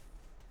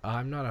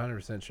 I'm not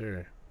 100%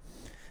 sure.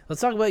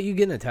 Let's talk about you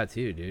getting a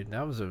tattoo, dude.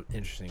 That was an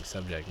interesting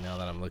subject now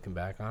that I'm looking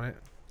back on it.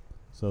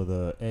 So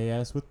the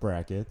AS with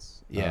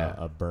brackets, Yeah.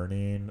 a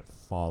burning,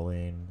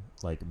 falling,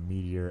 like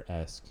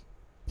meteor-esque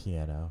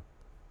piano,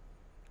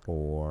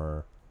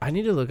 or I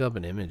need to look up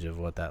an image of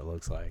what that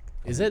looks like.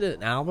 Is it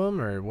an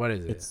album or what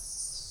is it?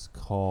 it's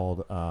called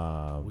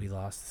We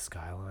Lost the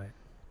Skyline.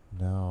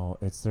 no,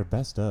 it's their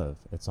best of.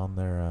 It's on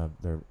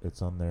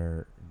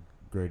their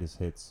greatest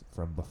hits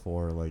from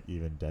before like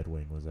even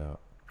Deadwing was out.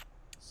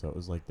 So it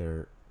was like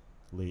their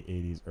late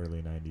 80s,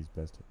 early 90s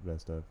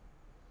best of.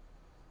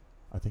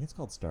 I think it's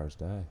called Stars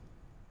Die.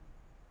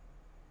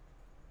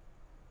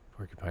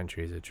 Porcupine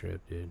Tree is a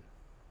trip, dude.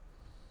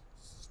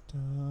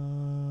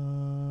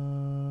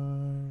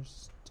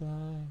 Stars Die.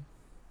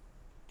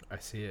 I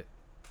see it.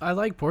 I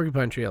like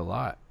Porcupine Tree a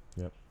lot.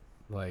 Yep.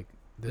 Like,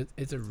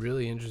 it's a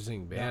really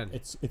interesting band. Yeah,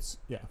 it's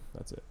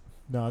that's it.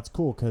 No, it's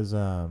cool because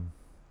you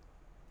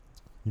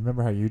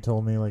remember how you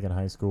told me like in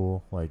high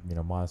school, like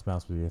Modest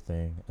Mouse was your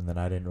thing, and then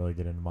I didn't really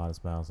get into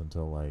Modest Mouse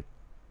until like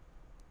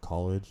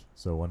college.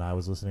 So when I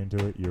was listening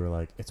to it, you were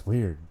like, it's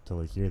weird to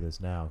like hear this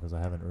now because I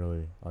haven't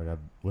really like I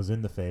was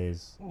in the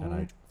phase and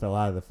I fell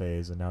out of the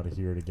phase, and now to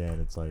hear it again,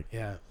 it's like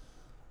Yeah.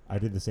 I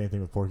did the same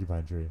thing with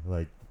Porcupine Tree.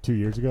 Like 2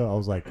 years ago, I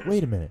was like,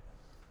 wait a minute.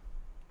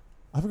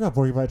 I forgot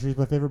Porcupine Tree is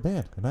my favorite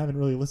band, and I haven't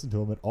really listened to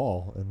them at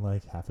all in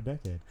like half a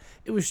decade.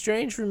 It was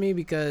strange for me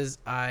because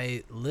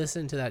I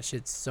listened to that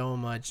shit so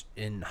much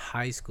in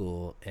high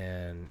school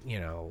and,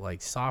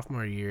 like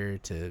sophomore year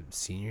to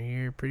senior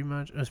year pretty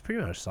much. It was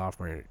pretty much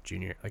sophomore,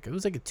 junior. Like it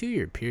was like a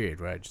 2-year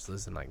period where I just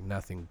listened to like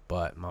nothing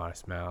but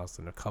Modest Mouse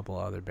and a couple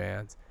other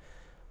bands.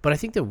 But I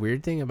think the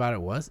weird thing about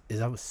it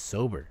is I was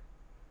sober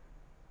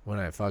when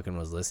I fucking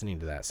was listening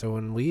to that. So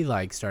when we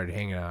like started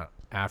hanging out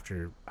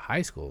after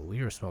high school,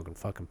 we were smoking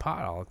fucking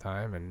pot all the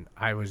time, and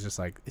I was just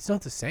like, it's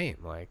not the same.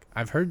 Like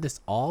I've heard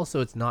this all, so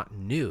it's not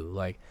new.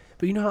 Like,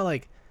 but you know how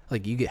like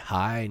you get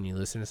high and you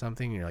listen to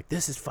something and you're like,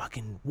 this is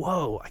fucking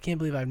whoa, I can't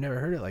believe I've never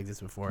heard it like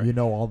this before. You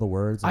know all the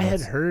words. I and had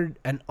that's- heard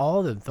and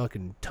all the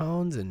fucking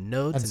tones and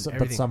notes and, but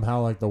everything.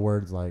 somehow like the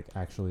words like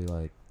actually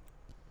like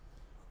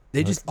they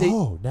like, just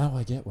oh, now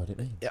I get what it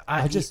means.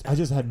 I just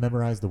had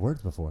memorized the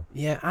words before.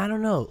 Yeah, I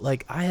don't know.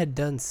 Like I had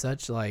done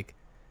such like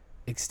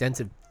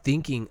extensive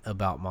thinking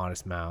about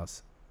Modest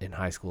Mouse in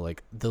high school.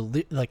 Like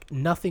like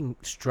nothing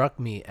struck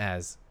me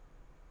as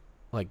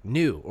like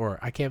new, or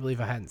I can't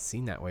believe I hadn't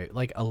seen that way.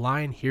 Like a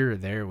line here or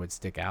there would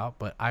stick out,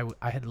 but I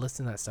had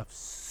listened to that stuff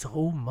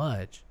so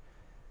much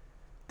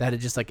that it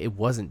just like it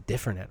wasn't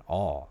different at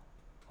all.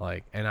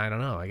 Like, and I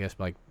don't know. I guess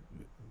like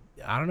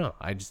I don't know.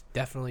 I just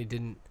definitely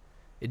didn't.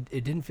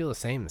 It didn't feel the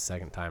same the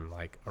second time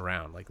like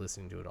around, like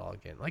listening to it all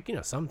again. Like,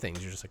 some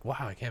things you're just like,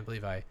 wow, I can't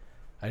believe I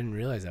didn't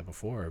realize that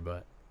before,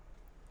 but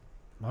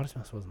Modest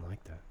Mouse wasn't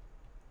like that.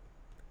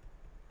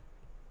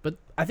 But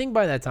I think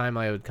by that time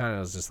I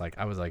was just like,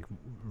 I was like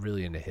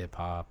really into hip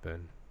hop,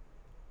 and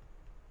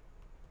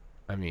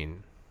I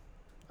mean,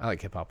 I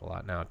like hip hop a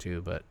lot now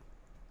too, but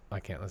I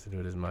can't listen to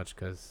it as much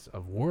because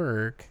of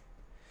work.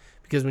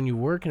 Because when you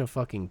work in a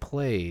fucking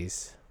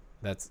place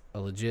that's a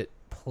legit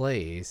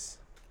place,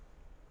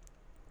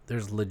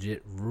 there's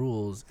legit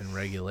rules and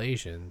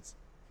regulations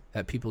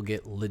that people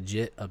get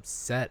legit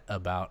upset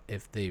about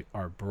if they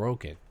are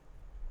broken.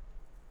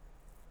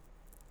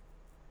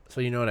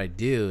 So you know what I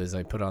do is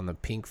I put on the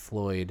Pink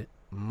Floyd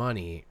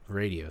Money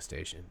radio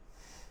station.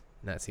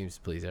 And that seems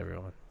to please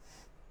everyone.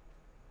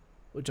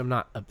 Which I'm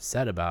not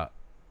upset about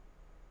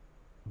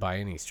by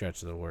any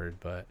stretch of the word,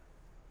 but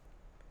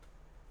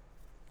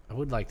I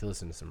would like to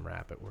listen to some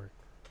rap at work.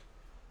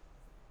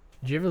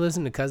 Did you ever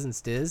listen to Cousin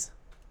Stiz?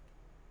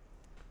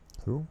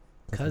 Who?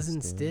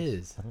 Cousin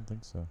Stiz. I don't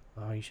think so.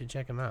 Oh, you should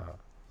check him out.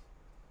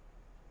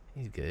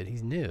 He's good.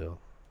 He's new.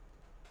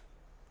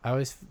 I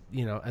always,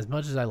 as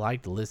much as I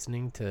liked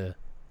listening to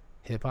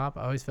hip hop,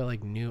 I always felt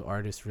like new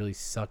artists really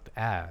sucked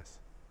ass.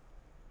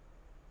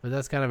 But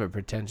that's kind of a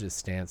pretentious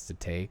stance to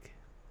take.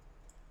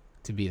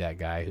 To be that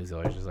guy who's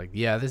always just like,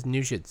 yeah, this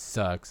new shit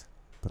sucks.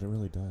 But it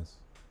really does.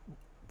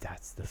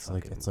 That's the It's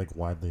fucking... like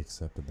widely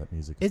accepted that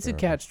music is It's a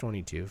terrible.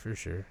 catch-22 for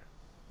sure.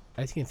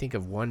 I can think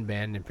of one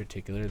band in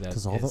particular that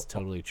 'Cause is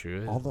totally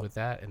true all the- with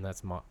that, and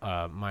that's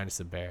Minus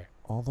a Bear.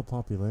 All the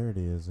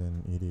popularity is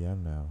in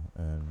EDM now,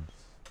 and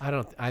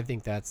I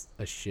think that's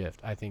a shift.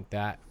 I think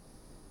that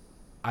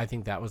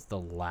was the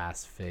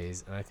last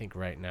phase, and I think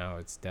right now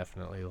it's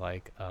definitely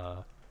like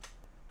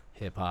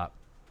hip hop.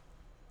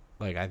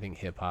 Like I think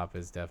hip hop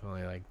is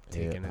definitely like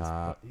taking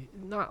Hip-hop.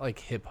 not like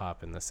hip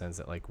hop in the sense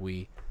that like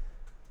we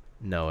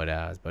know it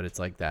as, but it's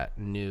like that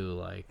new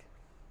like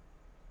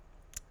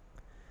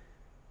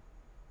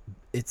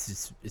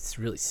it's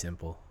really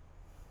simple.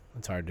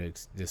 It's hard to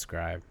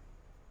describe.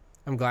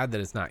 I'm glad that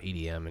it's not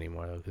EDM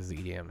anymore though, because the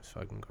EDM is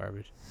fucking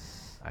garbage.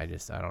 I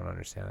don't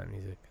understand that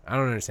music. I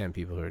don't understand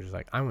people who are just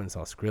like, I went and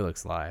saw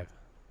Skrillex live.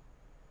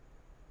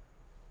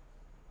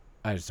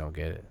 I just don't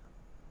get it.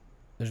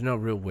 There's no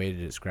real way to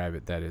describe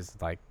it that is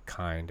like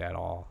kind at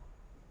all.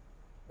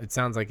 It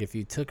sounds like if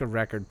you took a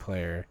record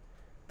player,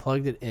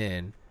 plugged it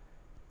in,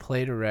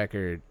 played a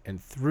record,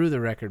 and threw the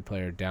record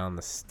player down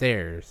the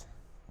stairs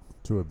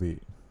to a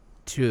beat.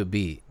 to a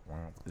beat.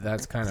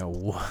 That's kind of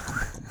what.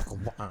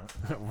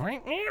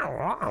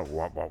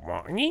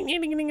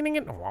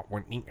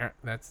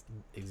 That's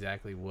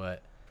exactly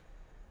what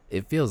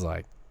it feels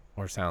like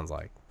or sounds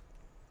like.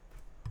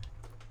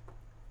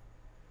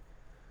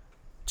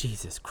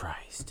 Jesus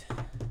Christ.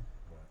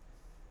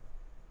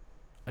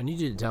 I need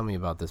you to tell me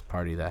about this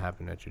party that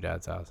happened at your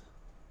dad's house.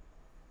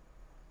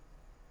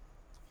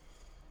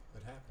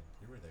 What happened?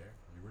 You were there.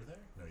 You were there?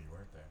 No, you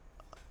weren't there.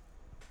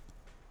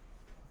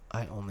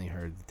 I only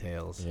heard the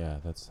tales. Yeah,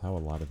 that's how a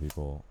lot of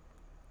people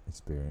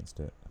experienced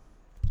it.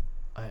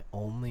 I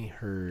only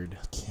heard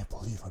I can't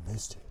believe I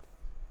missed it.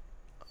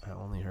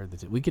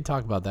 the we could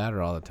talk about that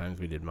or all the times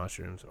we did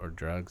mushrooms or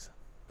drugs.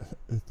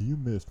 If you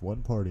missed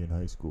one party in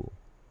high school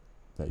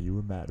that you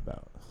were mad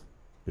about,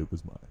 it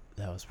was mine.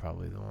 That was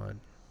probably the one.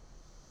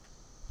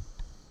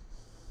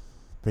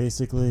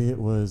 Basically, it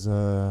was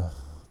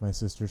my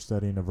sister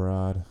studying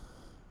abroad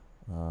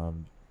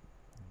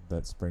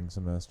that spring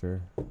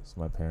semester. So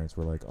my parents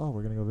were like, "Oh,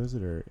 we're gonna go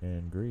visit her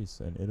in Greece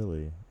and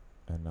Italy,"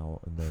 and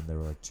then they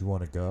were like, "Do you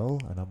want to go?"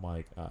 And I'm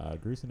like,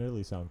 "Greece and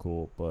Italy sound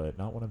cool, but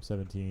not when I'm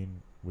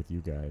 17 with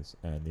you guys."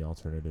 And the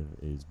alternative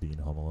is being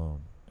home alone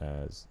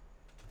as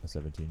a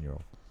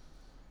 17-year-old.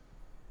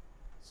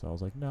 So I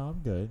was like, "No, I'm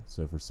good."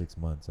 So for 6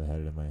 months, I had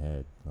it in my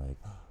head, like,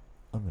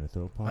 I'm gonna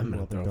throw a party I'm gonna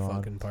while they're throw a gone.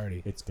 fucking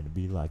party. It's gonna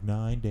be like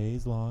 9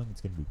 days long.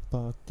 It's gonna be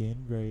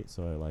fucking great.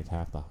 So like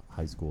half the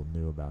high school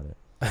knew about it.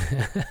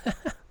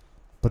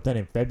 But then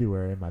in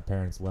February, my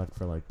parents left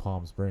for like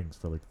Palm Springs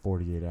for like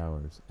 48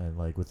 hours, and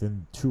like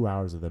within 2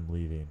 hours of them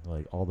leaving,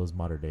 like all those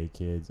modern day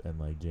kids and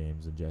like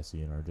James and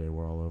Jesse and RJ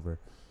were all over,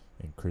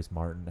 and Chris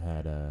Martin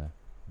had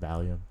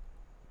Valium.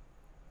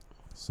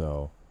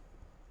 So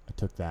I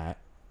took that.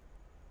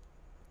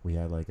 We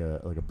had like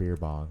a beer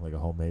bong, like a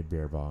homemade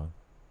beer bong.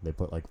 They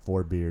put like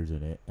 4 beers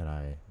in it, and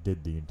I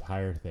did the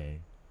entire thing.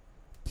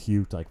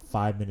 Puked like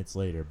 5 minutes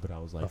later, but I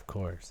was like, Of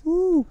course.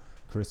 woo!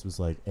 Chris was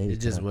like, "Hey," It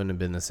just wouldn't have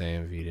been the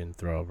same if you didn't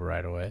throw up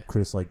right away.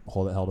 Chris like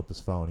held up his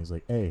phone. He's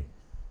like, "Hey,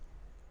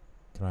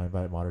 can I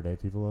invite modern day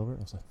people over?"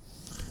 I was like,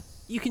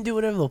 You can do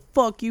whatever the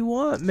fuck you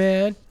want,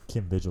 man.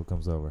 Kim Vigil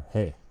comes over.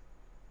 "Hey,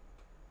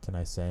 can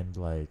I send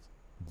like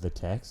the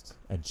text?"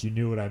 And she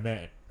knew what I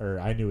meant, or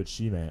I knew what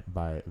she meant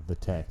by the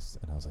text,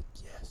 and I was like,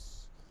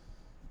 "Yes."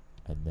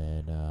 And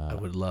then I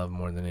would love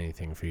more than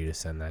anything for you to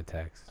send that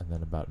text. and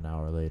then about an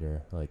hour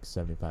later, like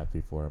 75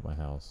 people were at my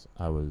house.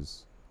 I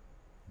was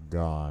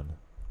gone.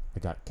 I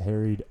got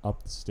carried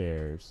up the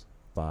stairs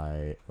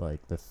by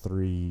like the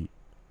 3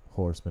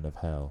 horsemen of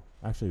hell.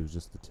 Actually, it was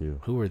just the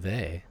 2. Who were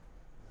they?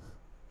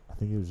 I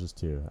think it was just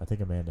 2. I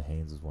think Amanda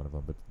Haynes is one of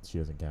them, but she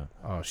doesn't count.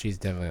 Oh, she's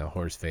definitely a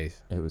horse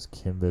face. It was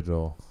Kim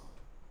Vigil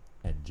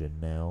and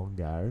Janelle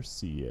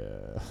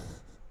Garcia.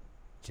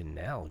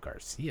 Janelle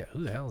Garcia.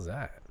 Who the hell is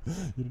that?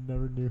 You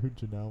never knew who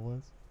Janelle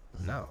was?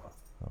 No.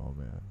 Oh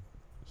man,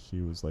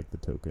 she was like the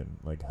token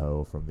like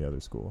hoe from the other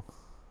school.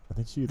 I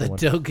think she The went.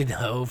 token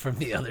hoe from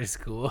the other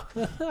school.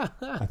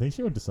 I think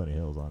she went to Sunny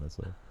Hills.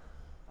 Honestly,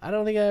 I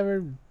don't think I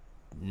ever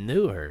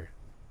knew her.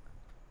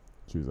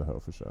 she was a hoe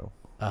for show.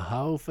 A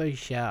hoe for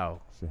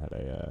show. She had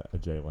a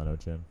Jay Leno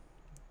chin.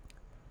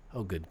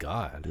 Oh, good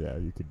God. Yeah,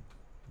 you could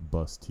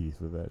bust teeth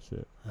with that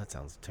shit. That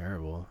sounds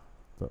terrible.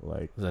 But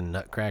like, It was a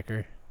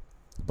nutcracker.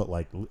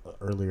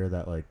 earlier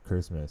that like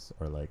Christmas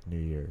or like New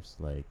Year's,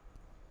 like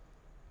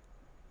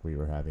we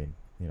were having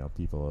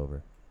people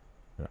over,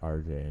 and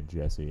RJ and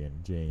Jesse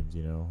and James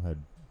had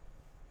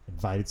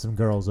invited some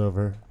girls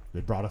over.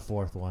 They brought a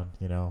 4th one,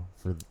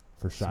 for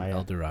Some shy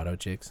El Dorado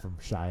chicks. from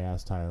shy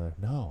ass Tyler.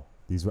 No,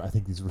 I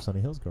think these were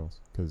Sunny Hills girls,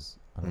 because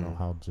I don't know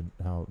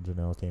how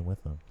Janelle came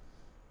with them,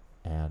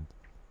 and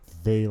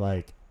they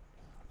like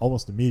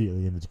almost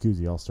immediately in the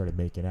jacuzzi all started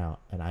making out,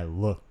 and I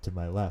looked to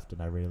my left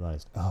and I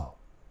realized, oh,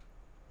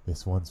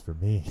 this one's for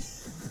me.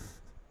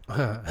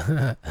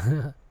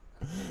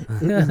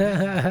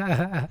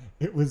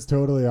 It was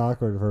totally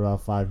awkward for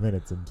about 5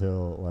 minutes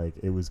until like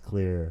it was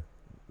clear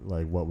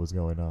like what was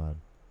going on,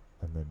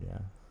 and then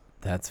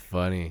That's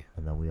funny.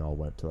 and then we all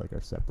went to like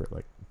our separate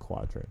like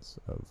quadrants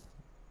of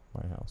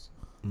my house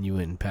You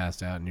went and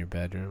passed out in your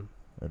bedroom.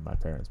 and my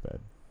parents' bed.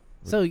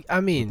 So I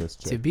mean, this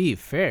to chick be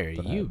fair,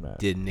 that I you had met,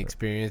 didn't but-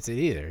 experience it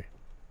either.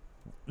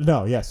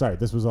 No, yeah, sorry,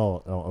 this was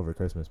all over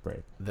Christmas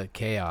break, The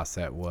chaos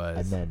that was.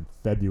 and then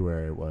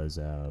February was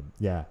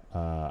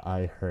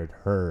I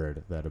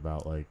heard that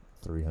about like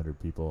 300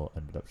 people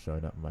ended up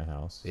showing up in my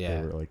house. Yeah.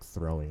 They were like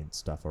throwing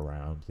stuff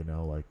around,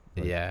 like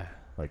yeah,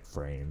 like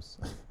frames.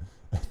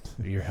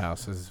 your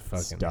house was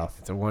fucking. Stuff.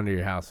 It's a wonder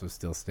your house was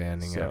still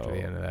standing after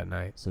the So- end of that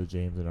night. So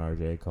James and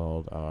RJ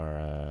called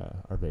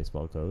our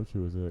baseball coach,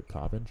 who was a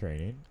cop in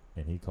training,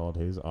 and he called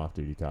his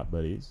off-duty cop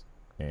buddies,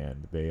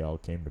 and they all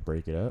came to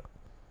break it up.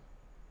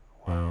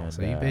 Wow. And,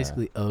 So you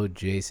basically owed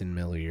Jason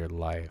Miller your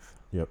life.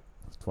 Yep,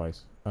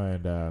 twice.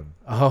 And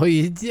Oh,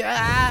 you did.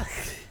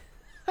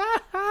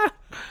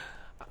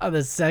 Oh,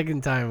 the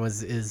second time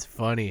is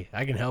funny.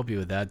 I can help you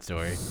with that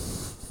story.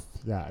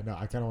 yeah, no,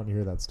 I kind of want to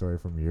hear that story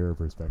from your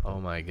perspective.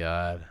 Oh my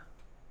god.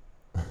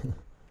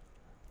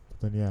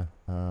 Then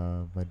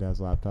my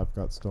dad's laptop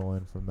got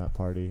stolen from that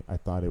party. I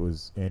thought it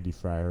was Andy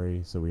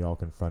Friery, so we all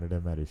confronted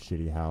him at his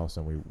shitty house,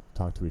 and we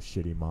talked to his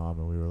shitty mom,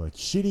 and we were like,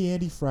 "Shitty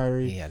Andy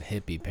Friery, He had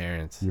hippie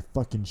parents. your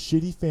fucking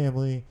shitty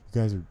family.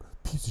 You guys are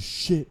a piece of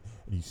shit."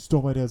 And you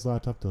stole my dad's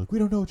laptop. They're like, "We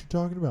don't know what you're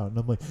talking about." And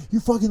I'm like, "You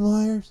fucking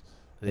liars!"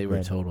 They were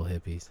then- total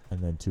hippies,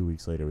 And then 2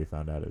 weeks later, we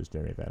found out it was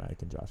Jeremy Van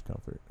Eyck and Josh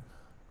Comfort.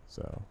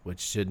 which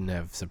shouldn't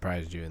have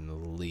surprised you in the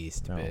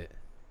least No. bit.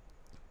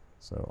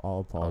 So all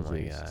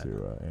apologies God.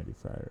 to Andy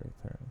Friery,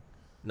 apparently.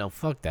 No,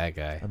 fuck that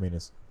guy. I mean,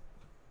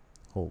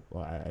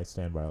 I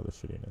stand by all the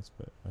shittiness,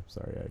 but I'm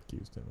sorry I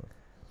accused him of.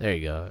 There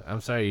you go.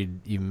 I'm sorry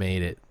you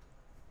made it.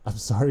 I'm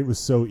sorry it was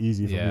so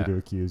easy for Yeah. me to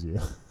accuse you.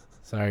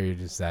 Sorry you're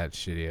just that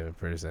shitty of a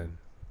person.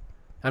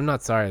 I'm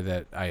not sorry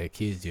that I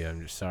accused you.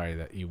 I'm just sorry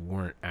that you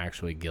weren't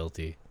actually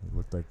guilty. You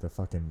looked like the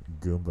fucking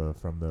Goomba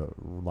from the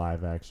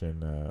live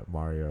action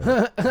Mario.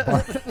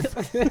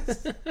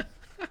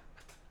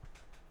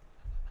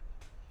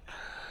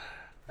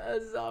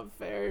 That's not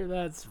fair.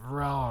 That's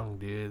wrong,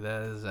 dude.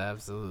 That is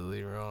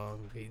absolutely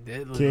wrong. He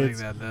did look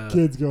Kids- like that, though.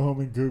 Kids go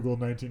home and Google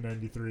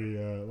 1993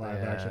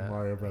 live action Yeah.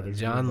 Mario Brothers.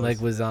 John Goombas.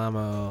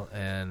 Leguizamo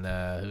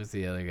and who's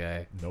the other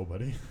guy?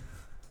 Nobody.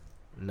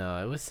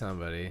 No, it was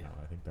somebody. No,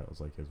 I think that was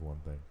like his one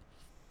thing.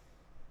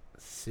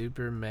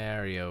 Super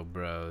Mario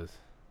Bros.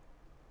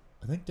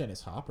 I think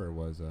Dennis Hopper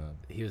was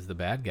He was the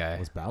bad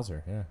guy.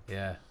 Bowser. Yeah.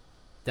 Yeah.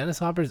 Dennis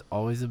Hopper's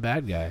always a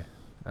bad guy.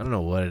 I don't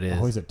know what it is.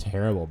 Always a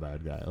terrible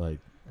bad guy. Like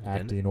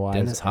acting wise.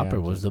 Dennis Hopper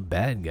was the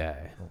bad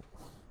guy.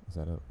 Is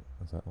that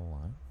a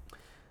line?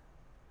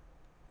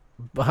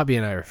 Bobby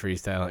and I were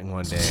freestyling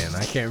one day, and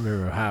I can't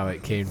remember how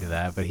it came to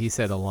that, but he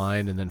said a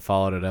line and then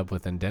followed it up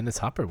with, and Dennis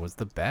Hopper was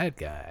the bad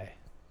guy.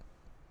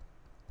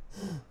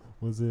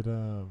 Was it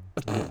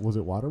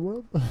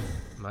Waterworld?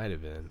 Might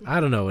have been. I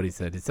don't know what he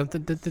said. It's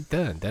something.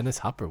 Dennis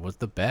Hopper was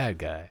the bad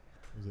guy.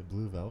 Was it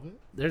Blue Velvet?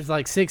 There's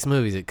like 6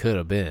 movies it could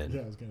have been.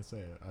 Yeah, I was gonna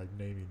say I'm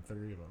naming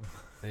 3 of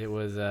them. It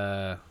was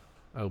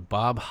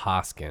Bob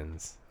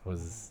Hoskins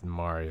was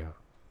Mario,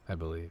 I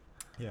believe.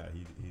 Yeah,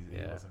 he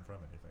Yeah. wasn't from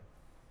anything.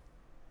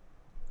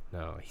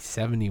 No, he's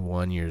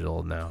 71 years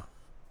old now.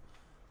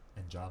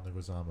 And John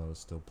Leguizamo is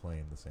still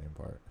playing the same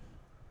part.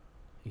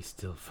 He's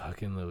still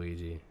fucking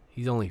Luigi.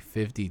 He's only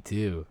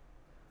 52.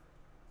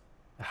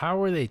 How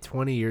were they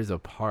 20 years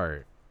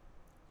apart?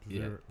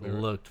 Yeah, They were-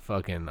 looked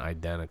fucking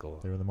identical.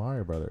 They were the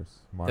Mario Brothers.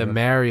 The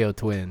Mario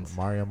twins.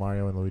 Mario,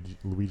 and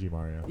Luigi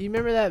Mario. You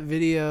remember that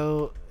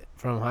video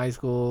from high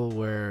school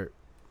where it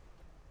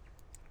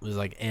was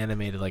like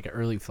animated, like an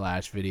early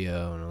Flash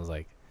video, and it was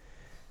like,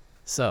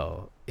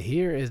 so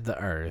here is the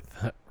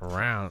Earth,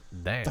 round,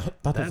 damn,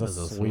 That that is is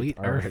a a sweet sweet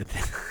Earth.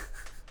 Earth.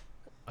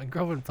 My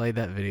girlfriend played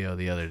that video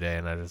the other day,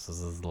 and I just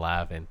was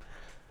laughing.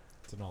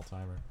 It's an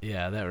all-timer.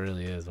 Yeah, that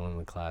really is one of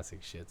the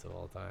classic shits of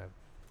all time.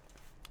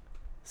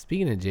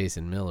 Speaking of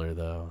Jason Miller,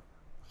 though,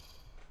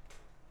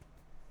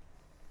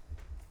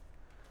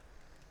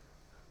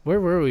 where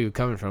were we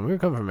coming from? We were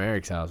coming from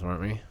Eric's house,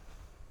 weren't we?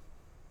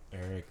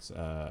 Eric's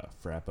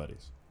frat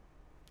buddies.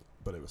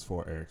 But it was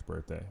for Eric's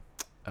birthday.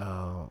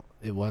 Oh,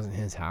 it wasn't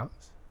his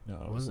house? No,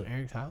 It wasn't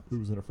Eric's house? It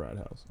was in a frat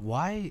house.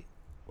 Why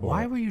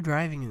Or- were you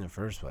driving in the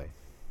first place?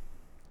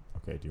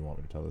 Okay, do you want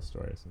me to tell this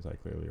story since I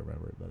clearly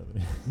remember it better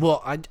than you?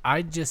 Well,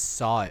 I just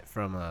saw it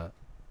from a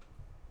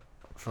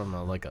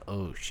like a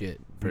oh shit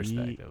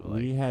perspective.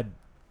 We had,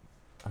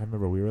 I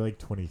remember we were like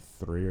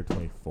 23 or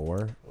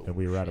 24, Oh, and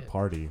we were at a shit.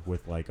 party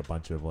with like a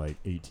bunch of like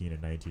 18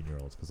 and 19 year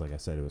olds, because like I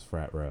said, it was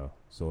frat row.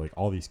 So like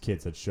all these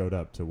kids had showed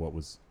up to what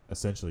was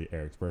essentially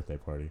Eric's birthday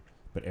party,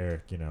 but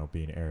Eric,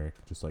 being Eric,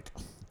 just like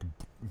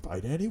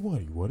invite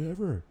anybody,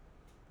 whatever.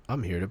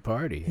 I'm here to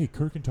party. Hey,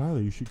 Kirk and Tyler,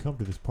 you should come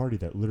to this party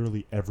that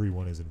literally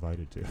everyone is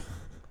invited to.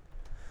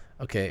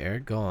 Okay,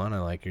 Eric, go on. I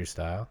like your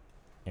style.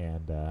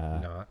 And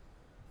Not.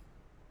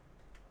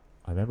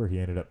 I remember he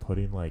ended up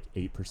putting like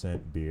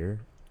 8%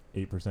 beer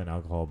 8%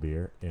 alcohol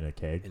beer in a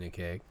keg, In a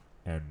keg,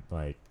 and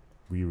like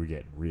we were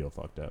getting real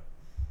fucked up.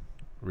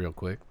 real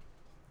quick.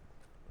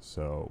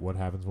 So what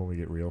happens when we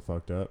get real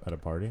fucked up at a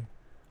party?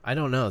 I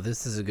don't know.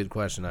 This is a good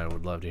question. I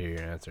would love to hear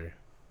your answer.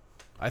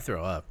 I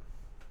throw up.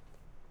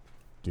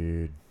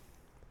 Dude,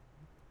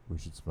 we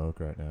should smoke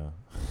right now.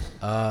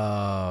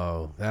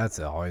 Oh, that's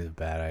always a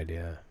bad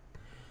idea.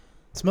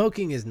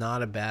 Smoking is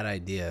not a bad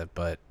idea,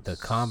 but the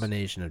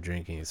combination of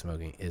drinking and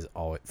smoking is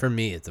always, for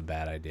me, it's a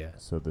bad idea.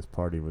 So this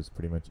party was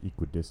pretty much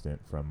equidistant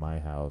from my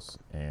house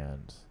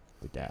and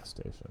the gas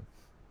station.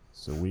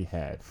 So we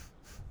had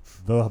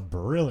the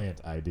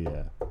brilliant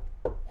idea.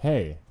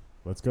 Hey,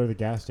 let's go to the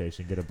gas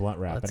station, get a blunt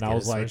wrap. Let's and I get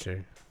was a like,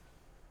 swisher.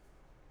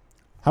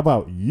 how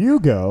about you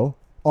go?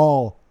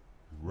 I'll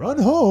run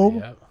home,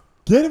 Yep.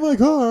 get in my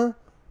car,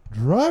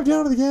 drive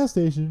down to the gas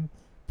station,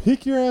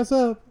 pick your ass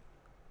up,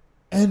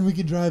 and we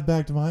can drive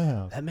back to my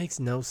house. That makes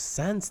no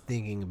sense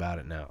thinking about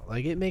it now.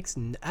 Like, it makes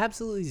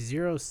absolutely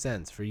zero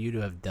sense for you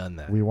to have done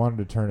that. We wanted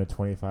to turn a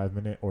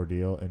 25-minute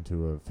ordeal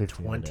into a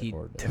 15-minute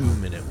ordeal.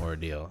 22-minute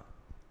ordeal.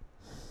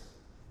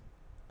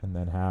 And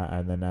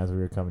then as we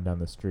were coming down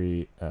the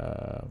street,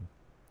 I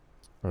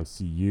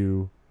see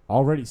you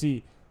already.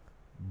 See,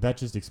 that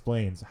just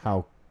explains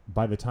how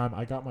by the time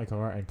I got my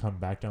car and come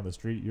back down the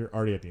street, you're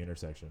already at the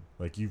intersection.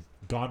 Like you've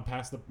gone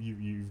past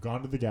you've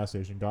gone to the gas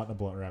station, gotten a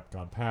blunt wrap,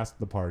 gone past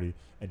the party,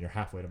 and you're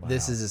halfway to my house.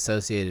 This is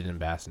associated in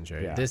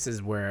Bassinger. Yeah. This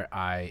is where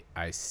I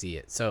see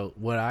it. So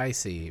what I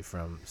see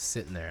from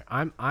sitting there,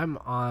 I'm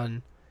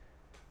on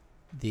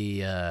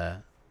the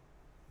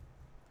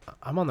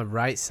I'm on the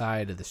right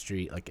side of the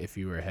street. Like if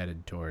you were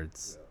headed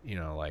towards,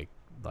 like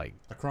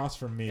across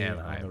from me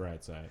Anaheim. on the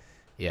right side.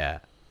 yeah,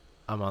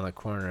 I'm on the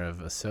corner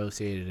of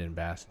Associated and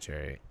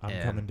Bassinger.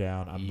 I'm coming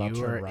down. I'm about to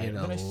You turn are right. in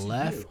and then a I see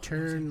left you.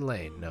 turn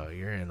lane. No,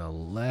 you're in a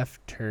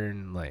left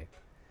turn lane.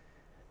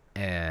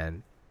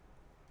 And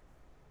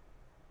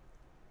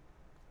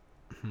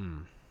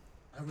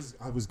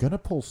I was gonna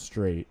pull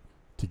straight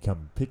to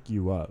come pick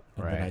you up,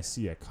 and then I Right.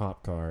 see a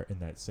cop car in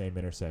that same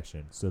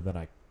intersection. So then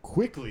I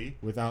quickly,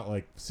 without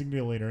like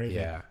signaling or anything,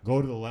 Yeah.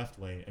 go to the left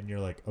lane, and you're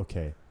like,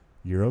 "Okay,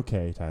 you're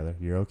okay, Tyler.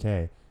 You're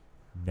okay.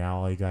 Now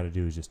all you got to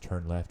do is just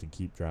turn left and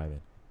keep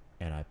driving."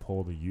 And I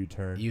pulled a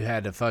U-turn. you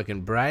had a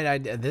fucking bright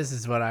idea. This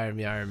is what I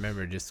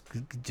remember. Just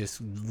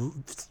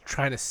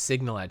trying to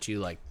signal at you,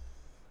 like,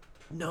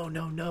 no,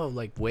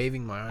 like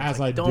waving my arms. as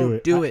like, I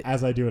don't do it, it.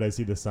 As I do it, I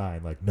see the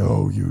sign like,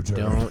 "No U-turn."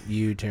 Don't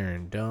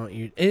U-turn. Don't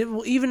you? It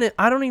will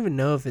I don't even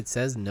know if it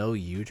says no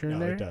U-turn No,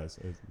 there. it does.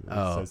 It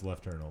Oh. says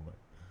left turn only.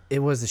 It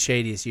was the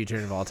shadiest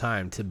U-turn of all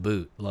time to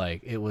boot.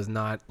 Like, it was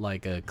not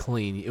like a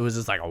clean. It was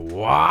just like a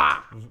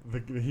wah.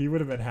 He would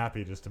have been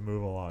happy just to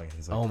move along.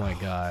 He's like, Oh my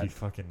God. He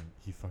fucking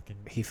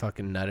He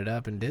fucking nutted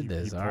up and did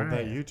this. He All pulled that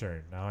right.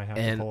 U-turn. Now I have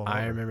to And pull him I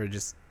over. remember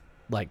just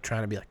like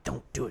trying to be like,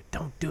 don't do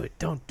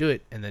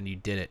it. And then you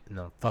did it, and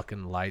the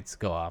fucking lights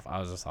go off. I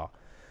was just all,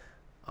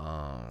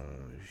 oh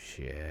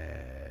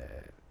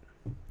shit.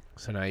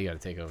 So now you got to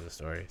take over the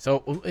story.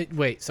 So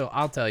wait, so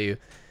I'll tell you,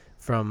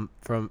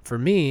 for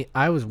me,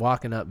 I was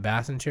walking up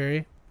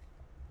Bassinger,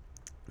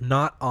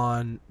 not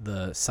on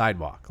the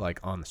sidewalk, like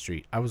on the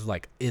street. I was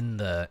like in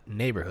the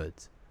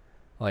neighborhoods,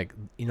 like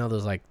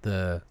those like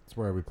the That's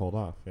where we pulled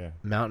off. Yeah.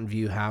 Mountain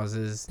View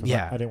houses. 'Cause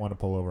Yeah, I didn't want to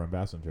pull over on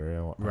Bassinger.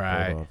 I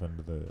Right. pulled off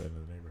into the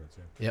neighborhoods.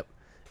 Yeah. Yep.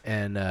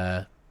 And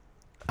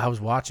I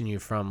was watching you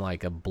from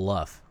like a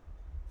bluff.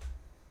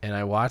 And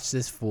I watched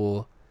this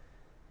fool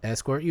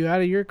escort you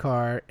out of your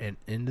car and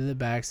into the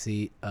back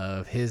seat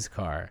of his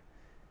car.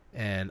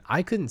 And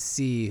I couldn't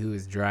see who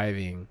was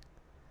driving.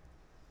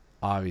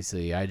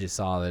 Obviously, I just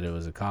saw that it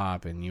was a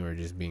cop and you were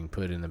just being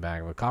put in the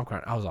back of a cop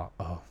car. I was all,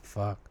 oh,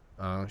 fuck.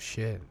 Oh,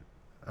 shit.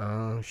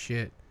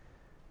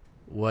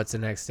 What's the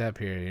next step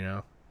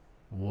here,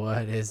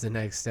 What is the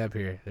next step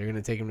here? They're going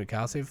to take him to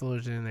Cal State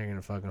Fullerton. They're going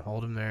to fucking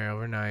hold him there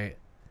overnight.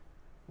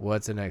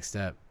 What's the next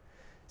step?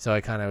 So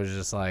I kind of was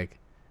just like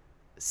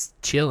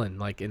chilling,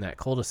 like in that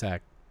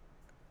cul-de-sac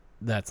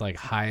that's like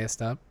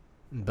highest up,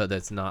 but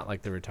that's not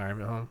like the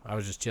retirement home. I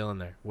was just chilling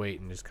there,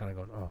 waiting, just kind of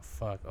going, oh,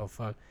 fuck.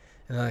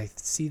 And then I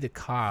see the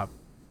cop,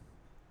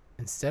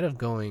 instead of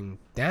going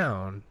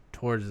down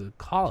towards the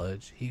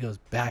college, he goes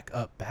back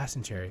up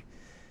Bassinger.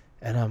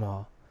 And I'm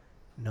all,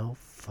 no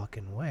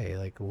fucking way.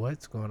 Like,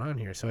 what's going on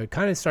here? So I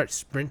kind of start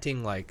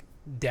sprinting like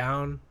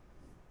down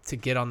to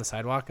get on the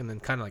sidewalk and then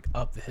kind of like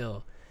up the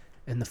hill.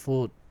 And the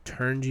fool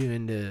turned you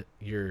into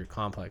your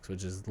complex,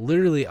 which is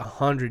literally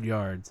 100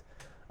 yards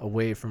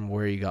away from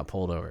where you got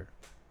pulled over.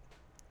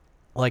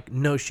 Like,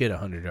 no shit,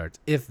 100 yards,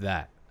 if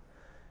that.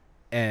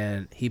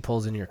 And he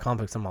pulls into your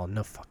complex. I'm all,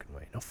 no fucking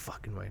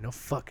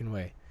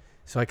way.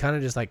 So I kind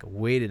of just like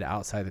waited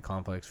outside the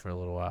complex for a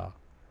little while.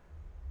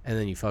 And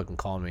then you fucking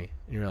called me.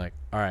 And you're like,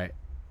 all right,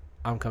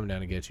 I'm coming down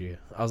to get you.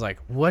 I was like,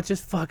 what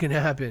just fucking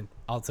happened?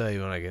 I'll tell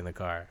you when I get in the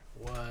car.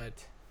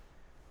 What?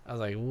 I was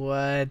like,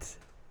 what?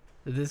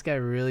 Did this guy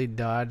really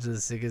dodge the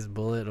sickest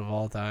bullet of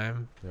all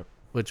time? Yep.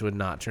 Which would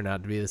not turn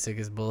out to be the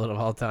sickest bullet of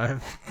all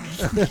time.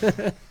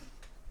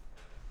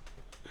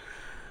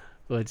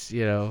 which,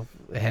 you know,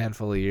 a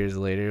handful of years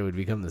later would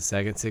become the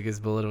second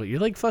sickest bullet. You're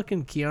like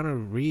fucking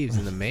Keanu Reeves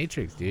in The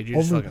Matrix, dude. You're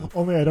just fucking...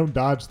 Only I don't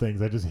dodge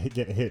things. I just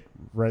get hit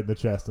right in the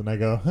chest, and I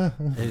go...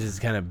 It just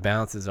kind of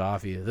bounces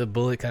off you. The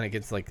bullet kind of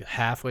gets like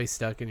halfway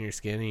stuck in your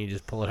skin, and you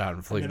just pull it out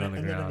and flick it on the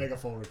And then I ground. make a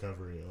full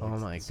recovery. Oh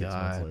my 6 months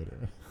God. later.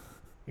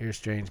 You're a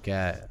strange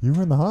cat. You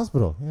were in the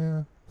hospital.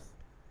 Yeah.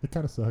 It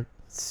kind of sucked.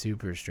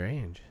 Super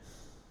strange.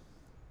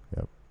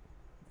 Yep.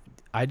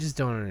 I just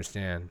don't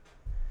understand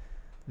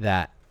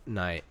that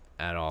night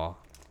at all.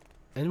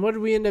 And what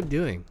did we end up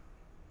doing?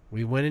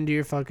 We went into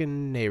your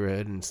fucking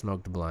neighborhood and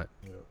smoked a blunt.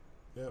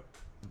 Yep.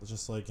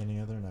 Just like any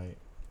other night.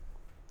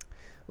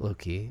 Low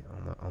key,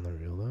 on the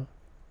real though.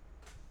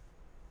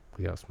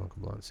 We gotta smoke a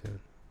blunt soon.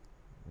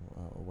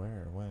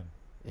 Where? When?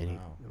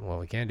 Wow. Well,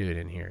 we can't do it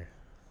in here.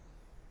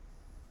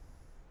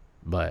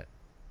 But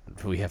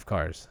we have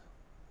cars.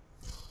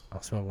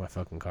 I'll smoke my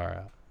fucking car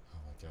out. Oh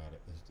my God.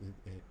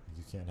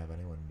 You can't have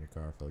anyone in your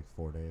car for like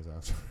 4 days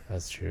after.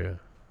 That's true.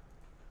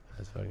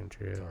 That's fucking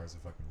true. Car's a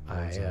fucking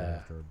war zone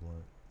after a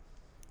blunt.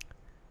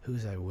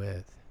 Who's I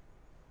with?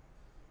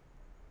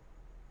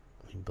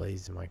 We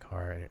blazed in my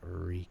car and it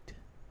reeked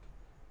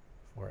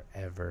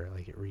forever.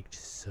 Like, it reeked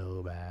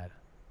so bad.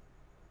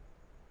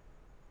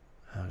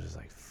 I was just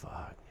like,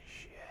 fuck,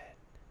 shit.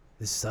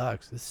 This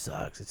sucks.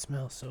 It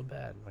smells so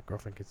bad. My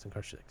girlfriend gets in the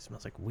car. She's like, it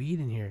smells like weed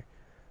in here.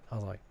 I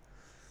was like,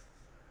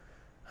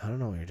 I don't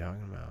know what you're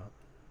talking about.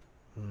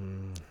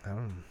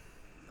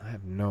 I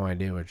have no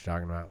idea what you're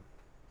talking about.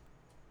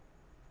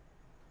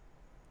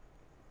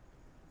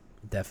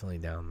 Definitely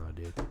down though,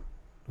 dude.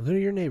 Go to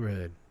your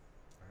neighborhood.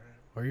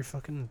 Or your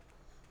fucking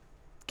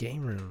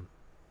game room.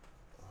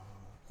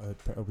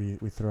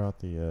 We throw out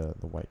the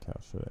white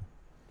couch today.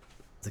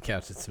 The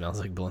couch that smells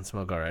like blunt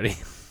smoke already.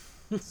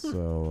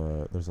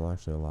 So there's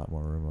actually a lot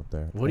more room up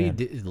there. What do you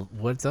do?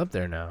 What's up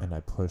there now? And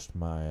I pushed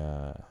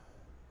my...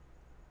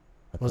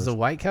 Was the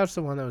white couch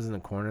the one that was in the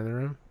corner of the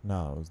room?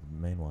 No, it was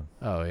the main one.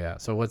 Oh, yeah.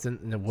 So what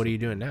are you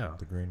doing now?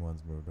 The green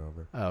one's moved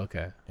over. Oh,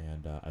 okay.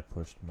 And I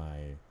pushed my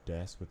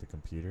desk with the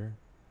computer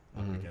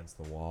up against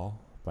the wall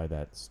by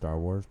that Star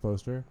Wars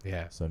poster.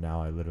 Yeah. So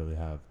now I literally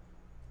have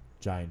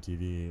giant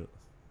TV,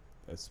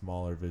 a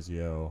smaller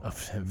Vizio,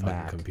 Fucking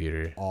Mac,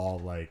 computer. all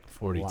like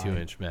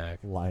 42-inch Mac.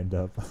 lined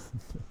up.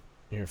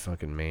 You're a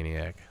fucking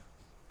maniac.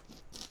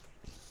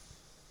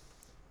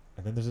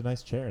 And then there's a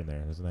nice chair in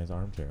there. There's a nice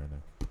armchair in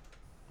there.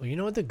 Well, you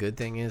know what the good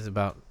thing is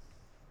about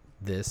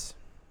this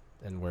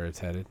and where it's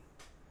headed?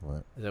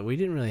 What? Is that we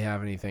didn't really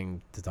have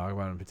anything to talk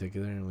about in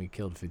particular, and we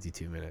killed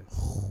 52 minutes.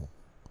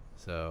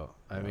 So,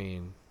 I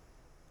mean...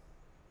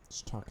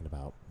 Just talking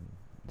about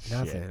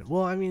Nothing. shit.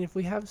 Well, I mean, if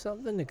we have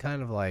something to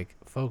kind of like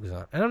focus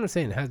on, and I'm not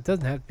saying it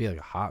doesn't have to be like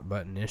a hot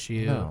button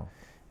issue. No.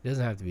 It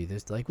doesn't have to be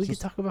this. Like, we could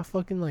Just- talk about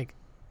fucking like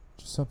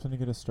Just something to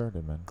get us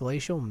started, man.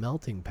 glacial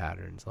melting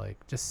patterns, like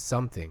just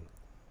something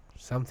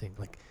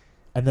like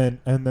And then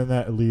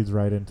that leads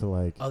right into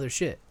like other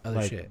shit,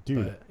 Like,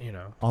 dude. But you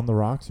know, on the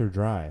rocks or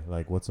dry.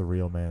 Like, what's a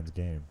real man's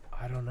game?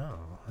 I don't know.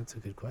 That's a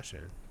good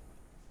question.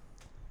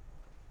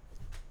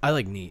 I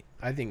like neat.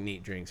 I think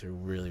neat drinks are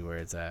really where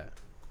it's at.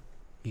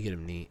 You get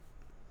them neat.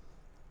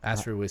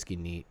 Ask for whiskey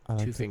neat. I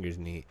like 2 to- fingers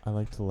neat. I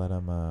like to let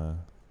them.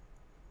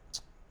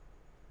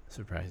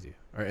 Surprise you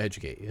or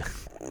educate you.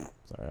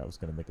 Sorry, I was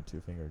gonna make a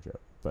 2-finger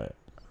joke, but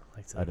I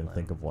like to I didn't let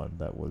think 'em- of one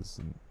that was,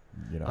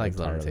 I like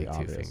to let them entirely take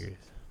obvious. 2 fingers.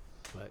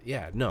 But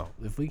yeah, no.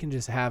 If we can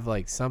just have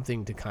like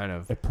something to kind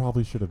of It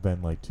probably should have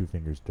been like 2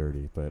 fingers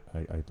dirty, but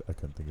I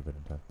couldn't think of it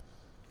in time.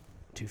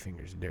 2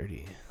 fingers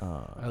dirty.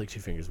 I like 2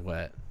 fingers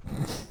wet.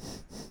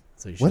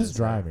 So you What should does have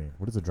dry said. mean?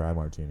 What is a dry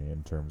martini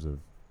in terms of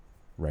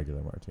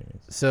regular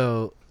martinis?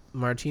 So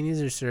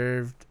martinis are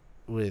served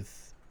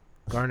with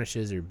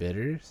garnishes or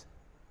bitters.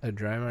 A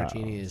dry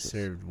martini is just-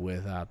 served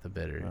without the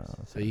bitters.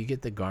 Oh, So okay. you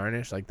get the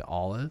garnish like the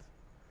olive,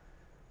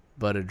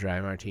 but a dry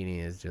martini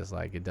is just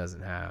like it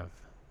doesn't have.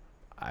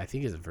 I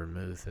think it's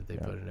vermouth that they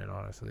Yeah. put in it.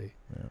 Honestly,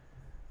 Yeah.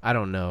 I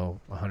don't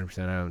know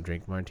 100%. I don't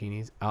drink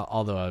martinis.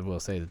 Although I will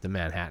say that the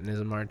Manhattan is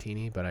a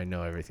martini, but I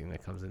know everything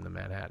that comes in the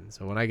Manhattan.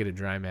 So when I get a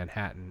dry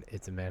Manhattan,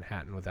 it's a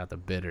Manhattan without the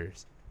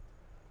bitters.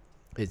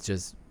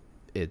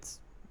 It's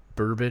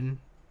bourbon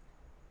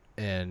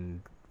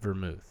and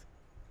vermouth.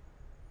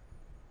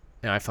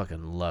 And I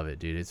fucking love it,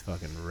 dude. It's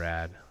fucking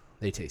rad.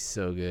 They taste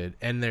so good.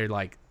 And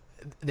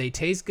they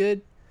taste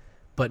good,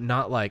 but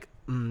not like,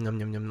 yum,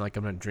 yum, yum, like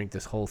I'm going to drink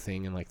this whole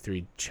thing in like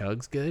 3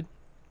 chugs good.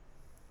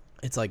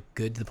 It's like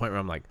good to the point where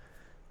I'm like,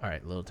 all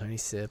right, little tiny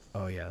sip.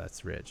 Oh yeah,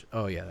 that's rich.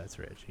 Oh yeah, that's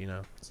rich. You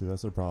know, See,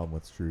 that's the problem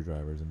with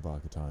screwdrivers and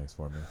vodka tonics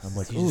for me. I'm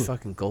like, you ooh, just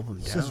fucking gulp them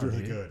this down. is really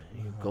dude. good.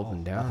 You gulp them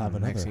I'll down. have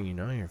And next another. thing you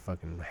know, you're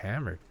fucking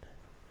hammered.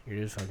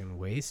 You're just fucking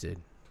wasted.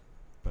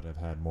 but I've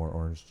had more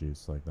orange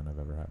juice like than I've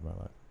ever had in my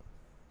life.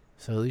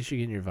 So at least you're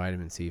getting your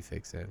vitamin C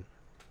fix in.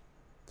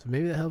 So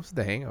maybe that helps with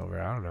the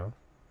hangover. I don't know.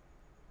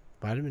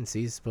 Vitamin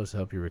C is supposed to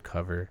help you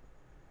recover,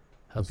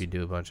 help you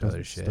do a bunch of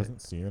other shit.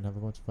 Doesn't semen have a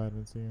bunch of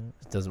vitamin C in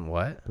It doesn't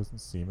what? it? Doesn't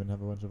semen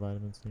have a bunch of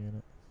vitamin C in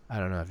it? I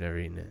don't know. I've never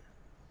eaten it.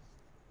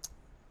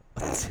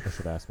 I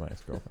should ask my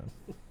ex-girlfriend.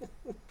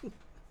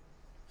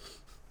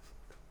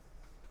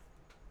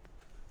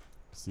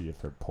 see if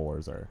her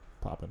pores are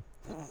popping.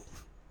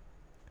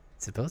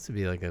 It's supposed to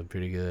be like a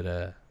pretty good,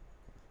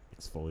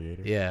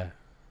 Exfoliator. yeah.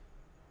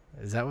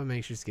 Is that what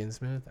makes your skin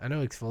smooth? I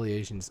know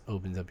exfoliation just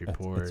opens up your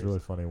pores. It's really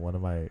funny. One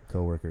of my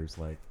coworkers,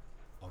 like,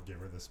 I'll give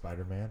her the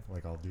Spider-Man.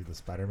 Like, I'll do the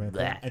Spider-Man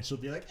thing, Blech. and she'll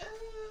be like, "Ah!"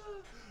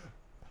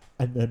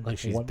 And then Like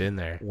she's been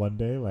there. one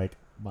day, like,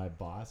 my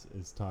boss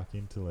is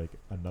talking to, like,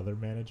 another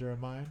manager of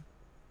mine,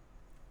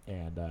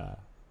 and,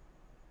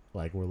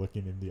 like, we're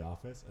looking in the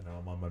office, and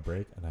I'm on my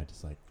break, and I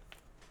just, like,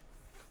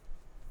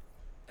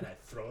 and I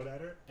throw it at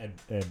her,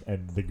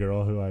 and the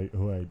girl who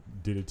I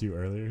did it to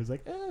earlier, who's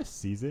like,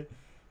 sees it,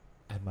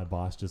 and my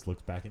boss just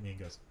looks back at me and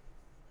goes,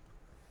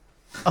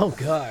 Oh,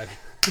 God.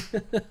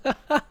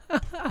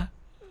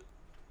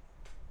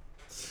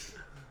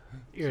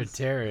 You're a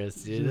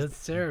terrorist, dude. Just-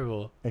 That's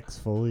terrible.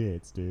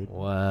 exfoliates, dude.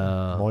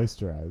 Wow.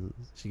 Moisturizes.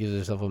 She gives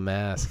herself a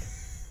mask.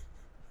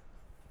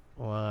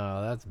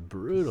 Wow, that's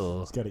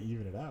brutal. Just got to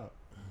even it out.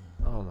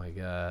 Oh my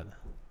god.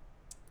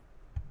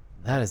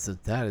 That is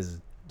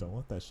Don't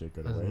let that shit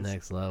go to that's waste.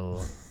 next level.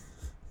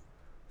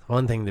 It's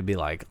one thing to be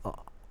like, oh,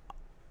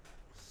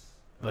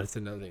 but it's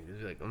another thing to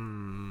be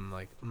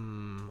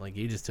like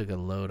you just took a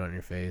load on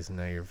your face and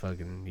now you're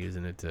fucking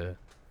using it to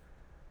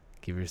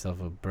give yourself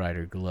a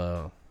brighter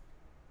glow.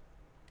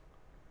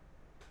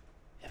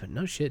 Yeah, but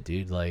no shit,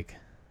 dude. Like,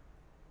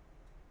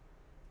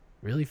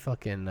 really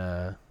fucking,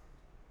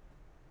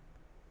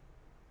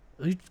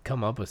 we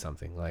come up with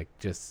something. Like,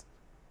 just,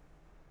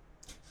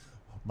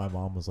 My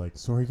mom was like,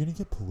 "So are you gonna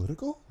get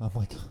political?" I'm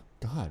like,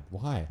 "God,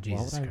 why?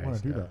 Jesus why would I want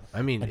Christ. to do no. that?"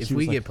 I mean, And if she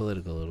we was get like-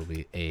 political, it'll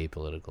be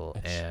apolitical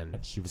and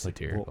she was like,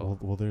 satirical.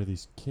 well, there are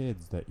these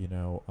kids that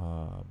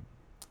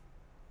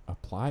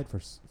applied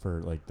for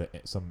like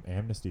some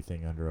amnesty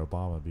thing under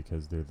Obama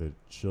because they're the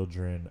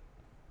children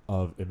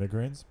of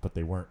immigrants, but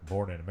they weren't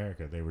born in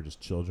America. They were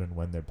just children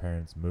when their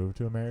parents moved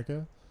to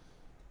America.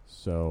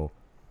 So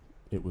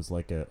it was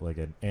like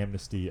an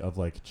amnesty of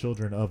like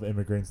children of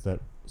immigrants that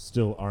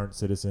still aren't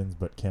citizens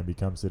but can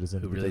become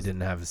citizens. who really because-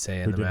 didn't have a say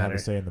who in the didn't have matter. a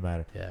say in the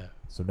matter. Yeah,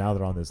 So now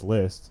they're on this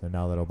list, and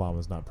now that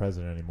Obama's not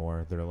president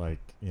anymore, they're like,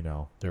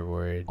 they're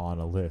worried. on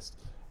a list.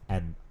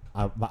 And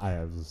I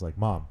was like,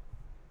 Mom,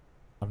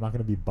 I'm not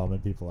going to be bumming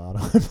people out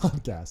on my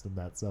podcast, and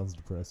that sounds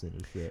depressing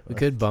as shit. We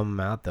could bum them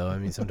out, though. I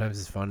mean, sometimes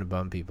it's fun to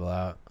bum people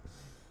out.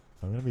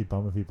 I'm going to be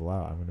bumming people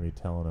out. I'm going to be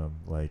telling them,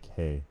 like,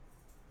 hey,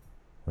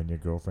 when your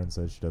girlfriend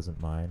says she doesn't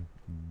mind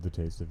the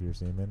taste of your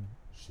semen,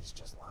 she's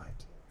just lying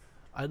to you.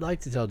 I'd like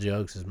to tell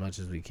jokes as much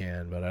as we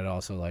can, but I'd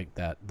also like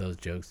those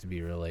jokes to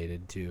be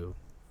related to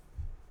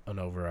an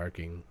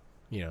overarching,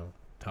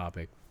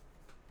 topic.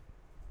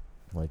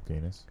 Like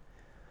penis.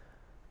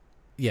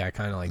 Yeah,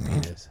 kind of like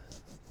penis.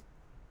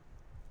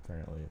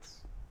 Apparently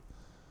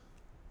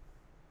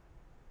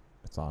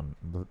it's on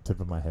the tip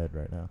of my head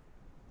right now.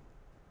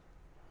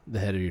 The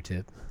head of your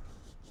tip.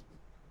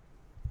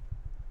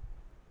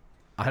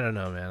 I don't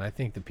know, man. I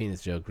think the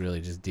penis joke really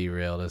just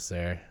derailed us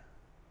there.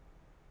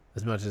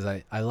 As much as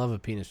I love a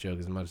penis joke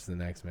as much as the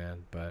next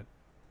man, but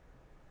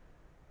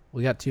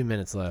we got 2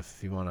 minutes left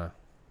if you want to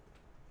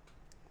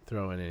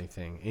throw in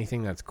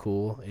anything that's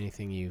cool,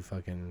 anything you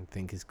fucking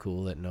think is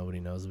cool that nobody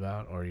knows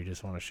about, or you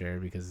just want to share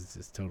because it's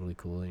just totally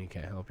cool and you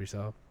can't help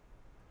yourself.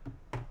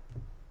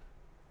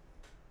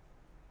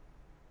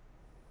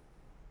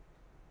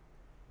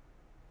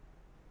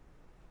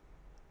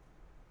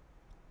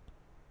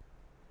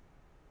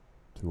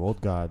 To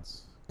old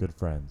gods, good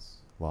friends,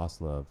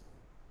 lost love,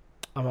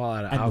 I'm all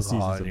out of And the alcohol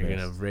seasons and of you're going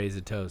to mist. raise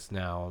a toast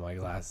now while my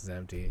glass is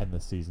empty. and the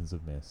seasons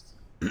of mist.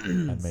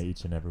 And may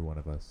each and every one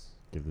of us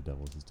give the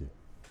devil his due.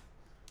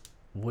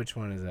 Which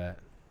one is that?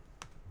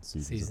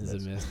 Seasons,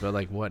 of Mist. But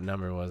like, what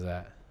number was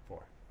that?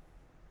 4.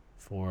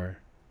 4.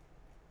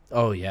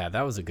 Oh yeah,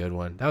 that was a good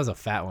one. That was a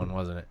fat one,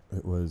 wasn't it?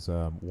 It was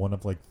one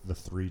of like the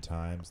 3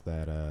 times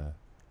that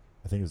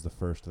I think it was the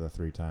first of the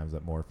 3 times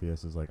that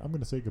Morpheus is like, I'm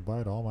gonna say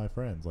goodbye to all my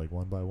friends, like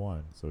one by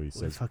one. So he What a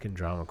says fucking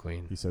drama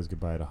queen. he says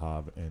goodbye to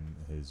Hob in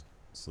his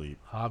sleep,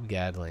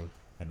 Hobgadling.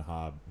 and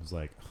Hob is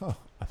like,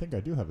 I think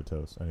I do have a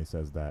toast, and he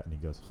says that, and he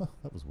goes,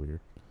 that was weird.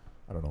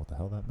 I don't know what the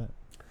hell that meant.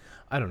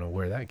 I don't know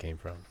where that came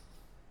from.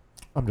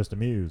 I'm just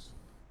amused.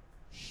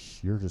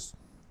 Shh, you're just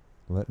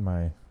letting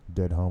my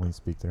dead homie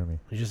speak through me.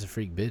 You're just a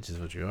freak bitch, is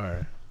what you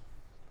are.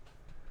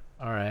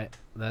 All right,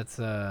 that's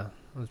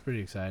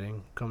pretty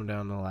exciting. Coming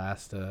down the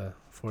last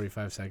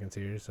 45 seconds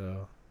here,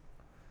 so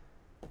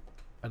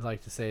I'd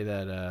like to say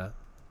that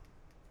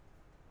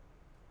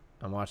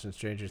I'm watching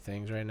Stranger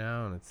Things right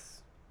now, and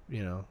it's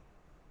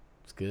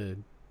it's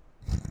good.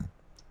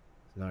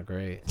 It's not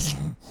great.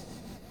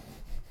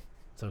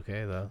 It's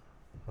okay though.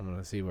 I'm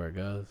gonna see where it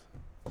goes.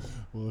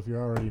 Well, if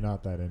you're already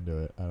not that into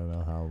it, I don't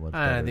know how much.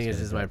 I better think it's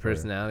gonna just my get for you.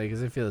 personality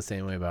because I feel the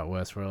same way about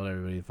Westworld.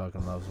 Everybody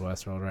fucking loves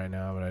Westworld right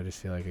now, but I just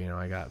feel like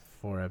I got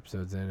 4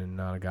 episodes in and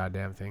not a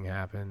goddamn thing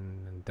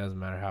happened. And it doesn't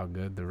matter how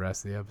good the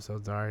rest of the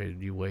episodes are.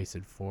 You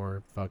wasted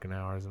 4 fucking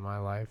hours of my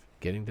life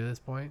getting to this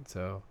point.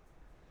 So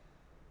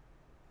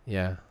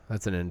yeah,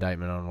 that's an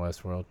indictment on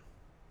Westworld.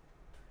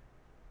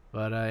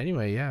 But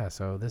anyway, yeah.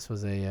 So this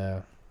was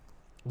an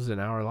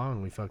hour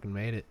long. We fucking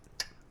made it.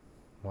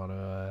 want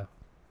to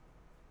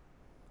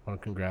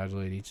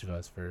congratulate each of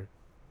us for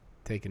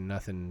taking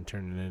nothing and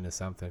turning it into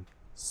something.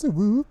 So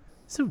whoop.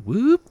 So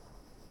whoop.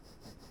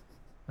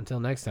 Until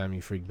next time,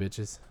 you freak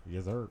bitches.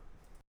 Yes, sir.